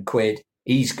 million quid,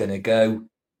 he's going to go.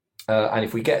 And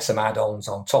if we get some add-ons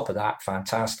on top of that,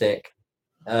 fantastic.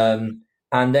 And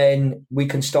then we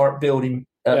can start building.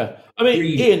 I mean,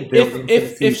 Ian,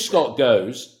 if Scott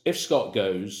goes,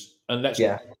 and let's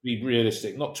be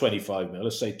realistic, not 25 mil,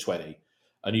 let's say 20,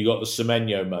 and you got the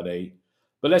Semenyo money,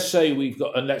 but let's say we've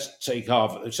got, and let's take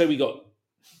half. Say we've got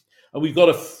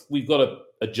to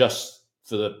adjust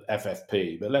for the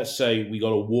FFP, but let's say we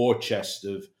got a war chest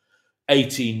of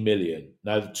 18 million.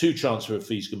 Now the 2 transfer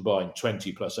fees combined,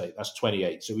 20 plus 8, that's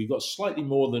 28. So we've got slightly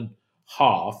more than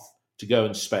half to go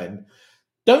and spend.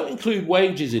 Don't include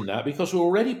wages in that, because we're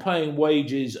already paying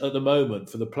wages at the moment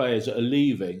for the players that are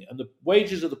leaving, and the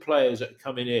wages of the players that are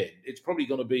coming in, it's probably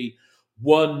going to be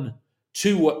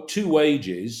two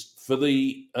wages for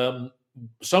the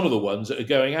some of the ones that are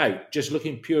going out, just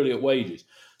looking purely at wages.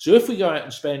 So if we go out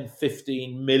and spend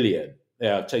 15 million,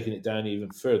 I've taken it down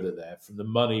even further there, from the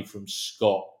money from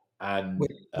Scott and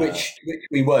which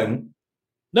we won't.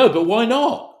 No, but why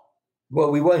not?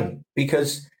 Well, we won't,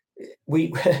 because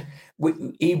Lansdowne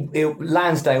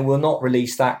will not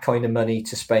release that kind of money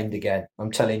to spend again.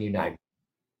 I'm telling you now.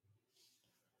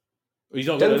 He's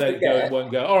not going to let it go in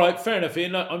one go. All right, fair enough,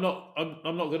 Ian. I'm not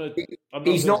going to.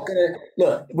 He's not going to.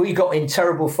 Look, we got in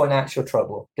terrible financial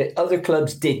trouble that other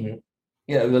clubs didn't.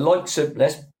 You know, the likes of,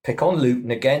 let's pick on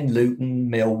Luton again, Luton,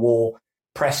 Millwall,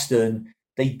 Preston.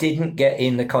 They didn't get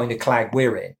in the kind of clag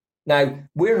we're in. Now,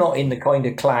 we're not in the kind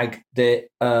of clag that,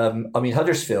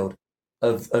 Huddersfield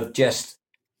of just,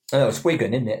 I know it's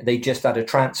Wigan, isn't it? They just had a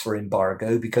transfer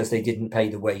embargo because they didn't pay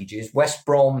the wages. West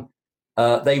Brom,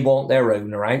 they want their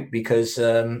owner out because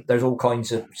there's all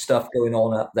kinds of stuff going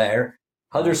on up there.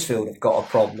 Huddersfield have got a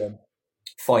problem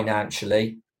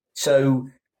financially. So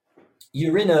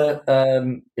you're in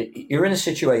a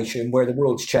situation where the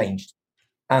world's changed,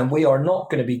 and we are not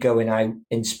going to be going out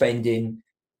and spending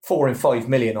 4 and 5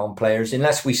 million on players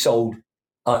unless we sold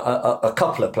a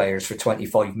couple of players for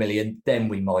 25 million. Then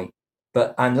we might.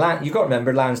 But you've got to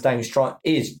remember, Lansdowne is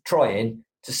trying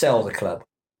to sell the club,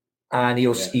 and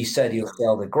he said he'll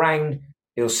sell the ground,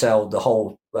 he'll sell the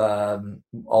whole.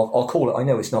 I'll call it. I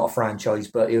know it's not a franchise,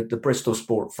 but the Bristol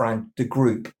Sport the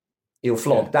group. He'll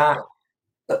flog that.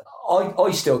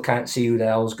 I still can't see who the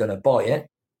hell's going to buy it.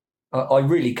 I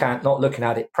really can't. Not looking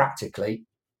at it practically.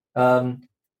 If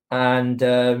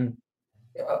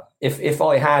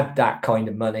I had that kind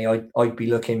of money, I'd be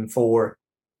looking for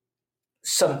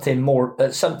something more,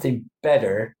 something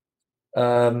better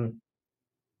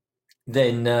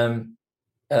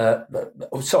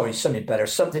something better,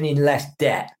 something in less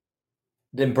debt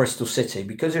than Bristol City,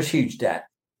 because there's huge debt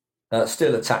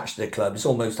still attached to the club. It's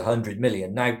almost 100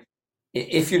 million now.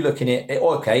 If you're looking at it,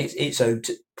 okay, it's owed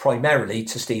primarily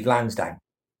to Steve Lansdowne,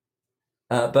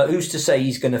 but who's to say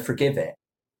he's going to forgive it?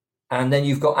 And then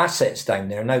you've got assets down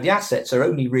there. Now, the assets are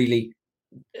only really,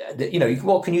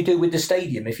 what can you do with the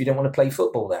stadium if you don't want to play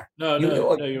football there? No,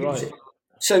 you're right.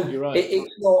 So you're right.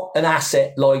 It's not an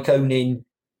asset like owning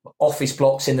office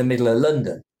blocks in the middle of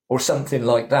London or something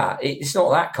like that. It's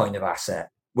not that kind of asset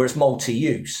where it's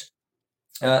multi-use.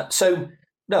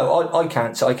 No, I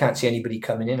can't see anybody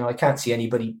coming in. I can't see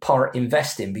anybody part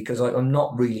investing because I'm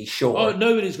not really sure. Oh,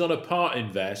 nobody's going to part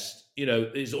invest.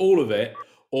 It's all of it.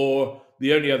 Or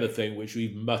the only other thing which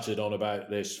we've muttered on about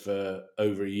this for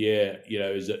over a year,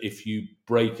 is that if you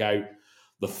break out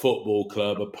the football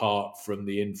club apart from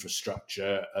the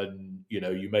infrastructure and,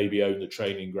 you maybe own the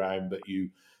training ground, but you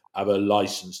have a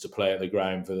license to play at the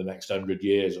ground for the next 100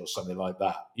 years or something like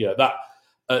that.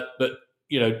 But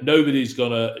nobody's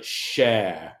going to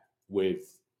share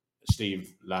with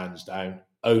Steve Lansdowne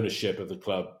ownership of the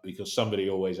club, because somebody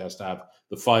always has to have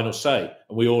the final say.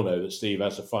 And we all know that Steve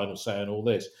has the final say on all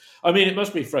this. I mean, it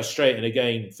must be frustrating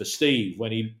again for Steve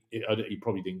when he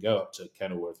probably didn't go up to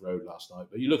Kenilworth Road last night,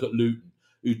 but you look at Luton,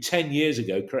 who 10 years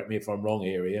ago, correct me if I'm wrong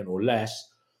here, Ian, or less,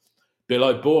 a bit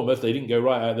like Bournemouth, they didn't go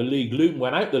right out of the league. Luton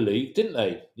went out the league, didn't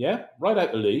they? Yeah, right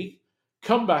out the league,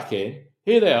 come back in.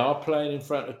 Here they are playing in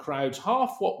front of crowds,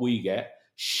 half what we get,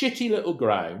 shitty little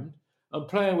ground, and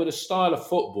playing with a style of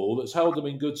football that's held them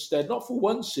in good stead, not for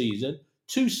one season,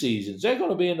 2 seasons. They're going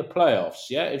to be in the playoffs,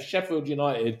 yeah? If Sheffield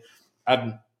United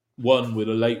hadn't won with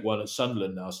a late one at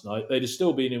Sunderland last night, they'd have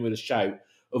still been in with a shout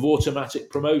of automatic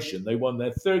promotion. They won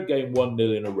their third game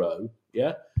 1-0 in a row,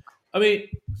 yeah? I mean,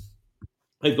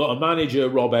 they've got a manager,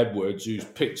 Rob Edwards, who's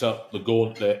picked up the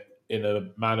gauntlet in a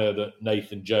manner that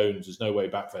Nathan Jones, there's no way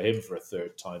back for him for a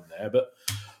third time there. But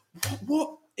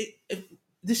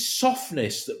this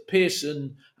softness that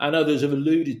Pearson and others have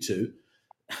alluded to,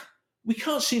 we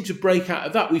can't seem to break out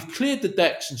of that. We've cleared the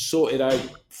decks and sorted out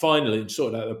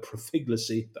the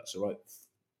profligacy, that's the right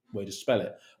way to spell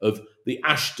it, of the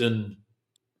Ashton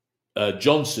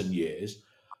Johnson years.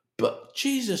 But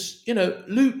Jesus,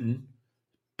 Luton,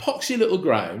 poxy little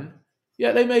ground,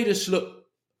 yeah, they made us look.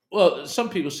 Well, some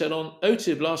people said on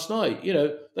OTIB last night,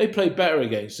 they played better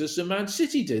against us than Man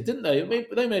City did, didn't they? I mean,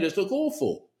 they made us look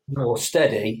awful. No,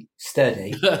 steady.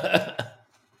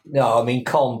 No, I mean,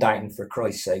 calm down, for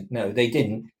Christ's sake. No, they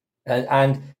didn't.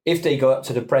 And if they go up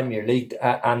to the Premier League,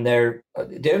 and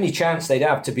the only chance they'd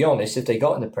have, to be honest, if they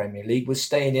got in the Premier League, was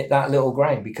staying at that little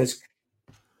ground, because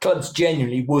clubs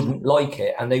genuinely wouldn't like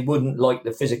it, and they wouldn't like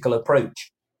the physical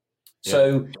approach.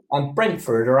 So, and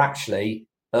Brentford are actually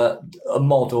a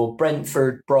model.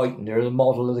 Brentford, Brighton are the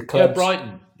model of the clubs. Yeah,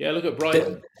 Brighton. Yeah, look at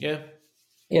Brighton. Yeah,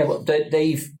 but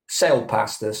they've sailed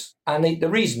past us. And the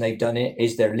reason they've done it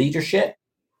is their leadership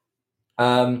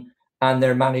and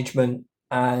their management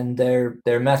and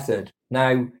their method.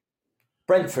 Now,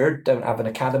 Brentford don't have an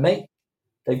academy.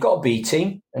 They've got a B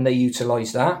team, and they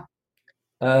utilise that.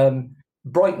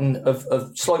 Brighton have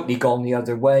slightly gone the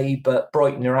other way, but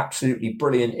Brighton are absolutely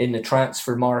brilliant in the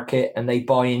transfer market, and they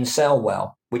buy and sell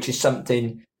well, which is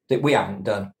something that we haven't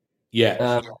done.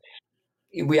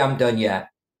 We haven't done yet.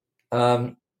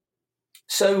 I'm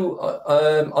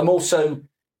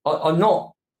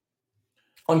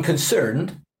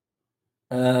concerned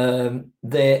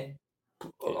that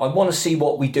I want to see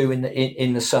what we do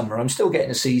in the summer. I'm still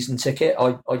getting a season ticket.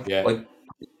 I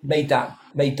made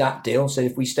that deal. So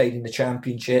if we stayed in the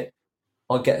Championship,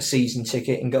 I'd get a season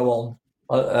ticket and go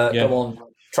on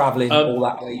travelling all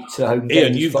that way to home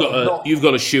Ian, games. you've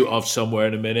got to shoot off somewhere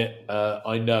in a minute.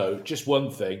 I know. Just one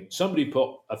thing. Somebody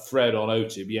put a thread on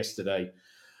OTIB yesterday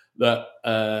that,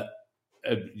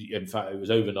 in fact, it was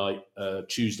overnight,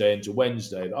 Tuesday into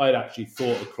Wednesday, that I'd actually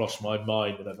thought across my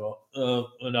mind, and I thought, no,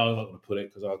 I'm not going to put it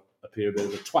because I'll appear a bit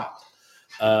of a twat,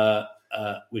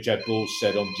 which Ed Balls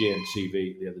said on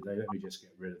GMTV the other day. Let me just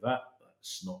get rid of that.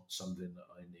 That's not something that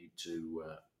I need to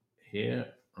hear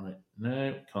right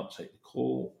now. Can't take the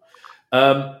call.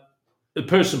 The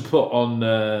person put on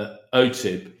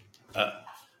OTIB,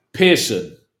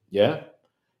 Pearson,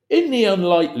 in the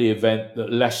unlikely event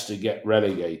that Leicester get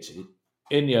relegated,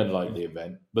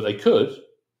 but they could,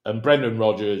 and Brendan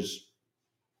Rodgers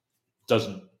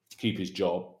doesn't keep his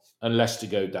job, and Leicester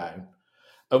go down.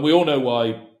 And we all know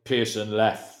why Pearson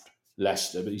left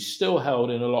Leicester, but he's still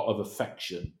held in a lot of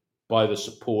affection by the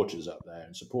supporters up there,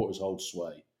 and supporters hold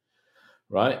sway,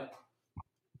 right?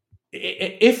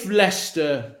 If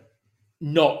Leicester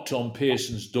knocked on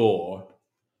Pearson's door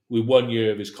with 1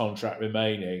 year of his contract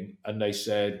remaining, and they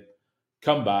said,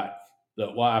 come back,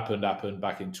 look, what happened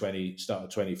back in start of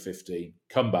 2015,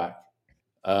 come back,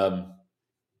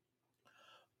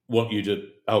 want you to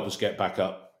help us get back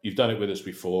up. You've done it with us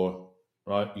before,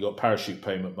 right? You got parachute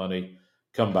payment money,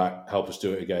 come back, help us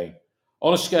do it again.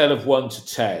 On a scale of 1 to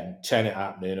 10, 10 it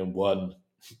happening, and 1,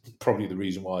 probably the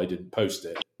reason why I didn't post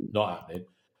it, not happening,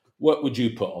 what would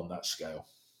you put on that scale?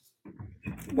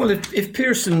 Well, if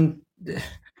Pearson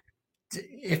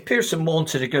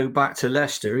wanted to go back to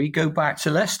Leicester, he'd go back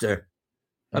to Leicester.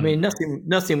 I mean,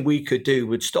 nothing we could do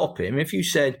would stop him. If you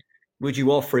said, would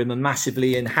you offer him a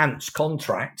massively enhanced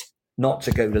contract not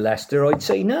to go to Leicester, I'd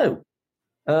say no,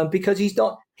 because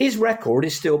his record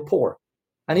is still poor.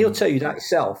 And he'll tell you that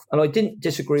himself. And I didn't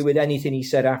disagree with anything he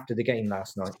said after the game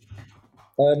last night.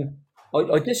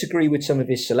 I disagree with some of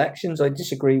his selections. I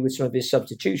disagree with some of his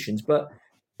substitutions. But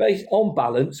based on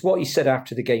balance, what he said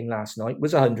after the game last night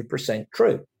was 100%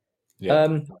 true.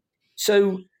 Yeah.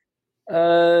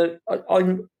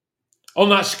 I'm on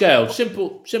that scale,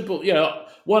 simple.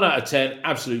 1 out of 10,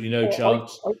 absolutely no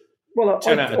chance.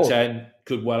 10 out of 10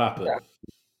 could well happen.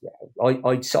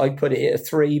 I'd put it at a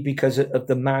 3 because of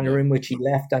the manner in which he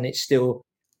left, and it's still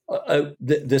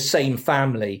the same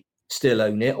family still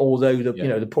own it. Although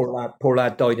the poor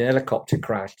lad died in a helicopter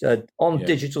crash. On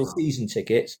digital season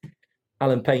tickets,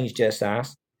 Alan Payne's just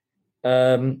asked.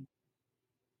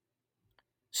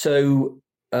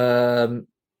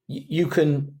 You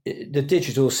can, the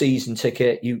digital season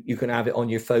ticket, you can have it on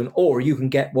your phone, or you can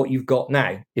get what you've got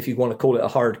now. If you want to call it a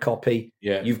hard copy,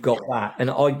 you've got that. And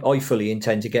I fully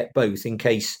intend to get both in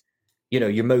case,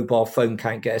 your mobile phone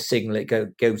can't get a signal.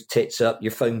 It goes tits up,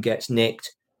 your phone gets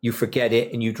nicked, you forget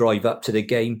it and you drive up to the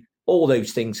game. All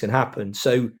those things can happen.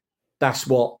 So that's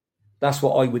what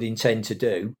I would intend to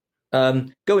do.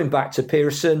 Going back to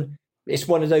Pearson, it's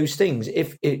one of those things.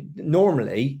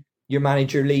 Normally your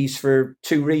manager leaves for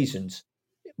 2 reasons.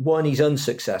 One, he's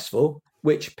unsuccessful,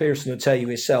 which Pearson will tell you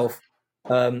himself.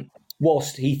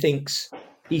 Whilst he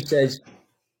says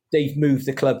they've moved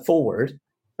the club forward.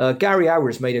 Gary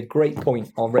Hours made a great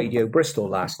point on Radio Bristol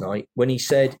last night when he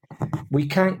said, we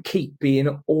can't keep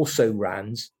being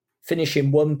also-rans,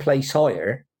 finishing 1 place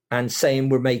higher and saying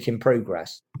we're making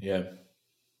progress. Yeah.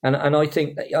 And I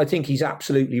think he's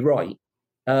absolutely right.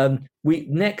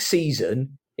 Next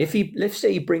season, let's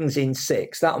say he brings in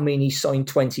 6, that'll mean he's signed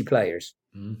 20 players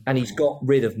and he's got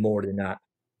rid of more than that.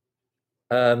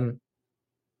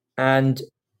 And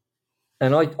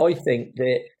I think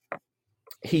that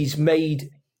he's made,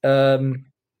 he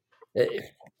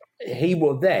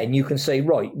will then, you can say,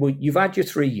 right, well, you've had your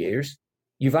 3 years,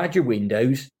 you've had your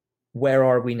windows, where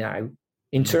are we now?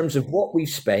 In terms of what we've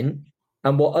spent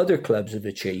and what other clubs have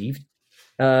achieved,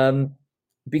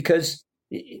 because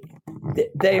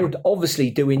they're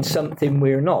obviously doing something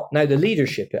we're not. Now, the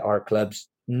leadership at our club's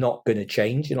not going to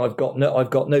change, and I've got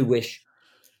no wish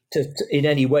to in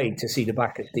any way to see the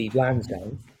back of Steve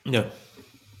Lansdowne. No.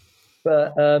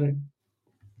 But I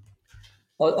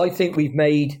think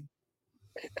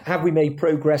have we made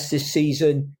progress this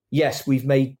season? Yes, we've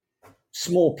made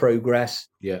small progress.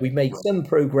 Yeah. We've made some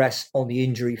progress on the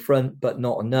injury front, but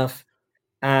not enough.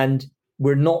 And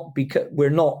we're not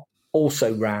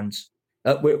also Rands.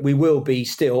 We will be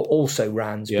still also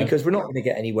Rands because we're not going to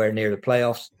get anywhere near the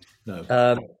playoffs. No.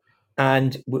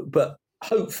 But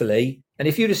hopefully, and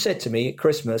if you'd have said to me at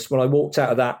Christmas when I walked out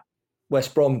of that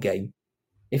West Brom game,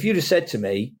 if you'd have said to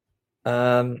me,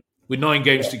 with 9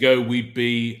 games to go, we'd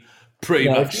be pretty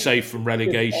much safe from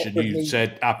relegation. You'd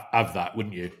said have that,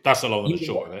 wouldn't you? That's the long and the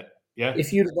short of it. Yeah.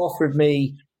 If you'd have offered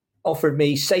me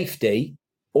safety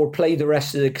or play the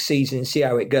rest of the season and see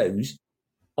how it goes,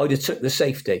 I'd have took the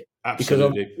safety.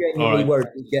 Absolutely. Because I'm genuinely worried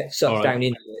to get sucked down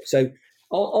into it. So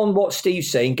on what Steve's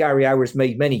saying, Gary Howar's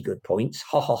made many good points.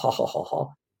 Ha ha ha ha ha ha.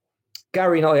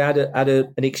 Gary and I had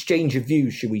an exchange of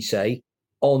views, should we say,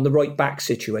 on the right back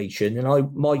situation. And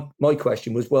my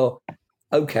question was, well,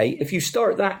 okay, if you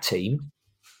start that team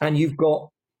and you've got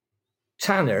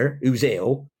Tanner, who's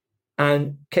ill,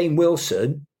 and Kane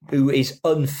Wilson, who is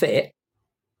unfit,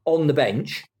 on the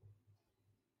bench,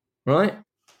 right?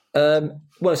 When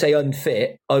I say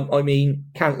unfit, I mean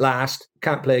can't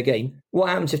play a game. What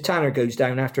happens if Tanner goes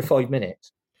down after 5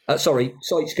 minutes?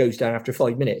 Sykes goes down after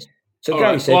 5 minutes. So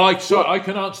Gary said, well, I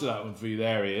can answer that one for you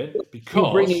there, Ian,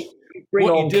 because what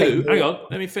you do. Hang on,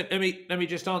 let me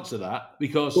just answer that,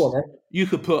 because you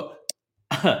could put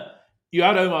you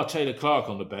had Omar Taylor-Clark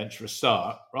on the bench for a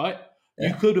start, right? Yeah.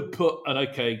 You could have put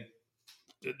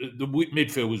the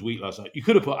midfield was weak last night. You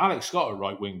could have put Alex Scott at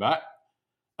right wing back,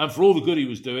 and for all the good he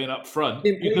was doing up front,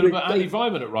 you could have put Andy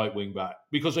Vyman at right wing back,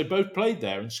 because they both played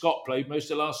there, and Scott played most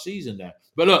of last season there.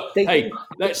 But look,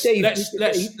 let's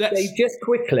just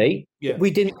quickly. Yeah.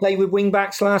 We didn't play with wing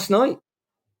backs last night.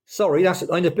 Sorry, that's a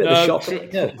bit of a shock.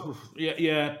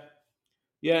 Yeah.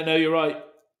 No, you're right.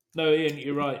 No, Ian,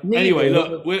 you're right.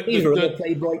 Neither of them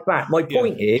played right back. My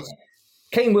point is,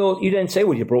 Kane Wilson. You then say,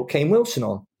 well, you brought Kane Wilson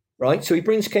on, right? So he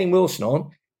brings Kane Wilson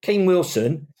on. Kane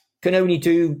Wilson can only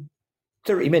do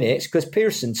 30 minutes because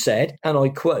Pearson said, and I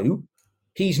quote,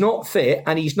 he's not fit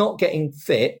and he's not getting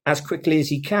fit as quickly as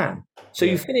he can. So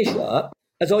you finish up,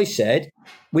 as I said,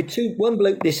 with one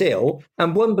bloke this ill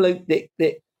and one bloke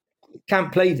that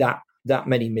can't play that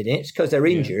many minutes because they're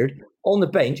injured on the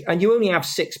bench, and you only have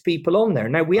 6 people on there.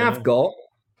 Now, we have got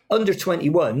under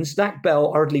 21s. Zach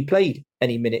Bell hardly played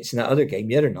any minutes in that other game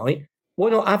the other night.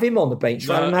 Why not have him on the bench?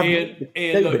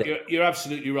 Ian, look, you're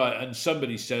absolutely right. And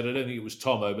somebody said, I don't think it was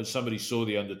Tomo, but somebody saw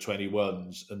the under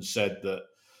 21s and said that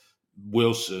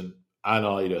Wilson and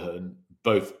Idahan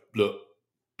both look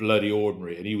bloody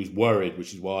ordinary. And he was worried,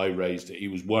 which is why I raised it. He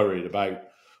was worried about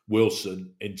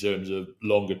Wilson in terms of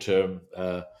longer term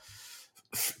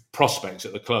prospects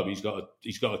at the club. He's got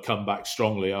to come back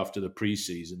strongly after the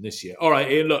pre-season this year. All right,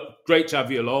 Ian, look, great to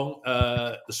have you along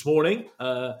this morning.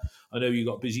 I know you've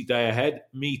got a busy day ahead.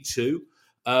 Me too.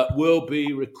 We'll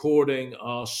be recording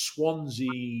our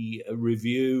Swansea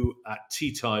review at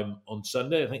tea time on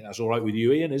Sunday. I think that's all right with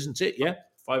you, Ian, isn't it? Yeah,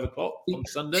 5 o'clock on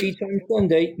Sunday. Tea time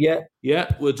Sunday, yeah.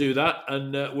 Yeah, we'll do that.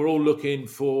 And we're all looking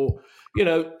for,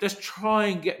 let's try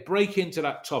and break into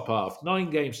that top half. 9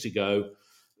 games to go.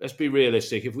 Let's be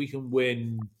realistic. If we can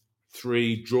win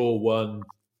 3, draw 1,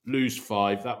 lose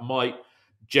 5, that might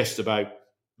just about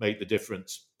make the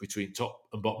difference between top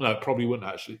and bottom. No, it probably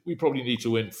wouldn't actually. We probably need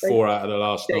to win 4 out of the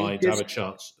last 9 to have a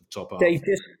chance at top half.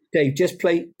 Dave, just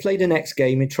play the next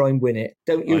game and try and win it.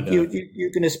 You're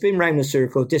going to spin round the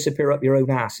circle, disappear up your own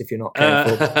ass if you're not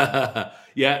careful.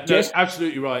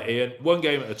 Absolutely right, Ian. 1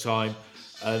 game at a time.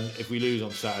 And if we lose on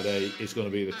Saturday, it's going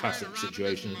to be the classic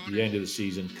situation. The end of the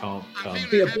season can't come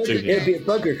soon enough. It'll be a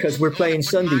bugger because we're playing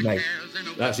Sunday, mate.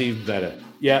 That's even better.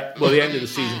 Yeah, well, the end of the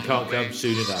season can't come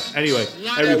soon enough. Anyway,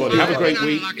 everybody, have a great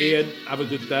week. Ian, have a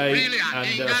good day. And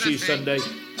see you Sunday.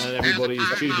 And everybody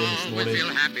who's tuned in this morning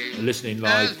and listening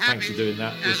live, thanks for doing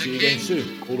that. We'll see you again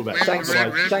soon. All the best. Thanks,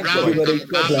 everybody.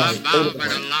 God bless. All the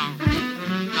best.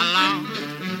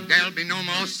 There'll be no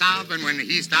more sobbing when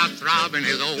he starts throbbing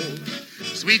his old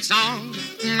sweet song.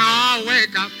 Oh,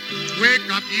 wake up,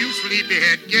 you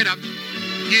sleepyhead. Get up,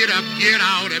 get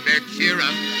out of bed. Cheer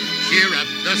up,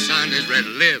 the sun is red.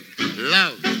 Live,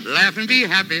 love, laugh and be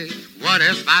happy. What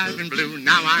if I've been blue?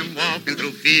 Now I'm walking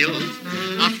through fields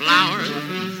of flowers.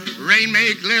 Rain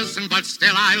may glisten, but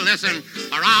still I listen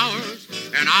for hours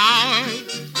and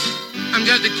hours. I'm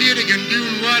just a kid again,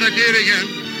 doing what I did again,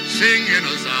 singing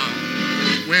a song.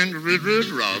 When the red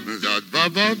robin's out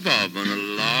bobbing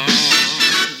along.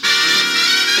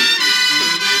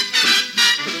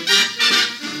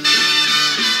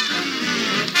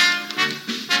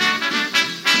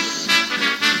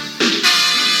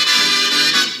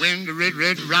 When the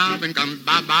red robin comes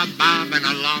bobbing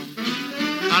along,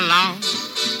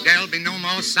 there'll be no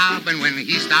more sobbing when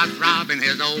he starts throbbing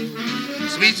his old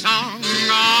sweet song.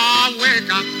 Oh, wake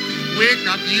up,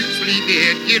 you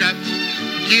sleepyhead, get up,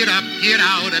 get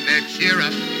out of bed, cheer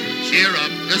up,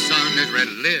 the sun is ready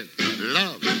to live,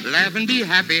 love, laugh and be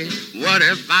happy. What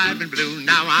if I've been blue?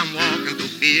 Now I'm walking through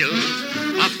fields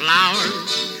of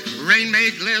flowers. Rain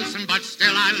may glisten, but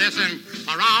still I listen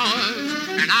for hours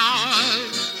and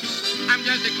hours. I'm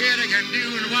just a kid again,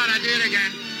 doing what I did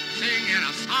again, singing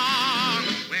a song.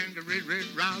 When the red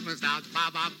robin starts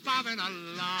bobbing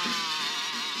along.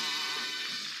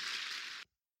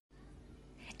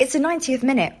 It's the 90th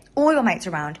minute. All your mates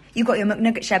around. You've got your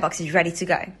McNugget share boxes ready to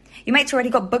go. Your mates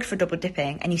already got booked for double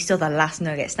dipping, and you still the last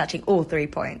nugget, snatching all 3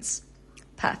 points.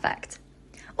 Perfect.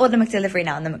 Order McDelivery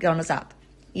now on the McDonald's app.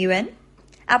 You in?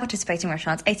 At participating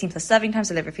restaurants, 18 plus serving times,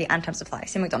 delivery fee, and time supply.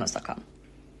 See mcdonalds.com.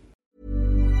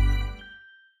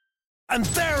 And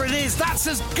there it is, that's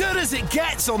as good as it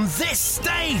gets on this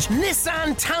stage.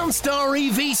 Nissan Townstar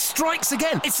EV strikes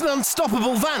again. It's an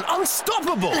unstoppable van,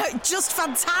 unstoppable. Just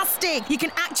fantastic. You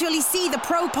can actually see the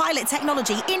ProPilot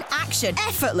technology in action.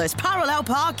 Effortless parallel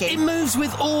parking. It moves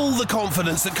with all the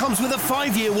confidence that comes with a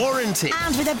 5-year warranty.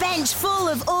 And with a bench full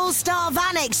of all-star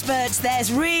van experts,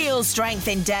 there's real strength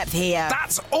in depth here.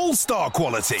 That's all-star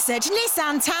quality. Search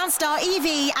Nissan Townstar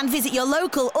EV and visit your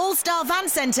local all-star van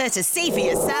centre to see for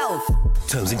yourself.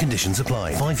 Terms and conditions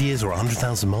apply. 5 years or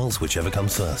 100,000 miles, whichever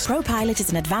comes first. ProPilot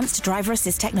is an advanced driver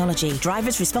assist technology.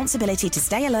 Driver's responsibility to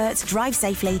stay alert, drive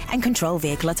safely, and control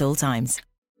vehicle at all times.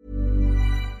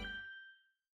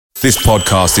 This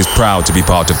podcast is proud to be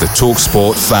part of the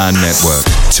TalkSport Fan Network.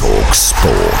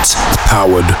 TalkSport.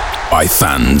 Powered by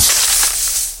fans.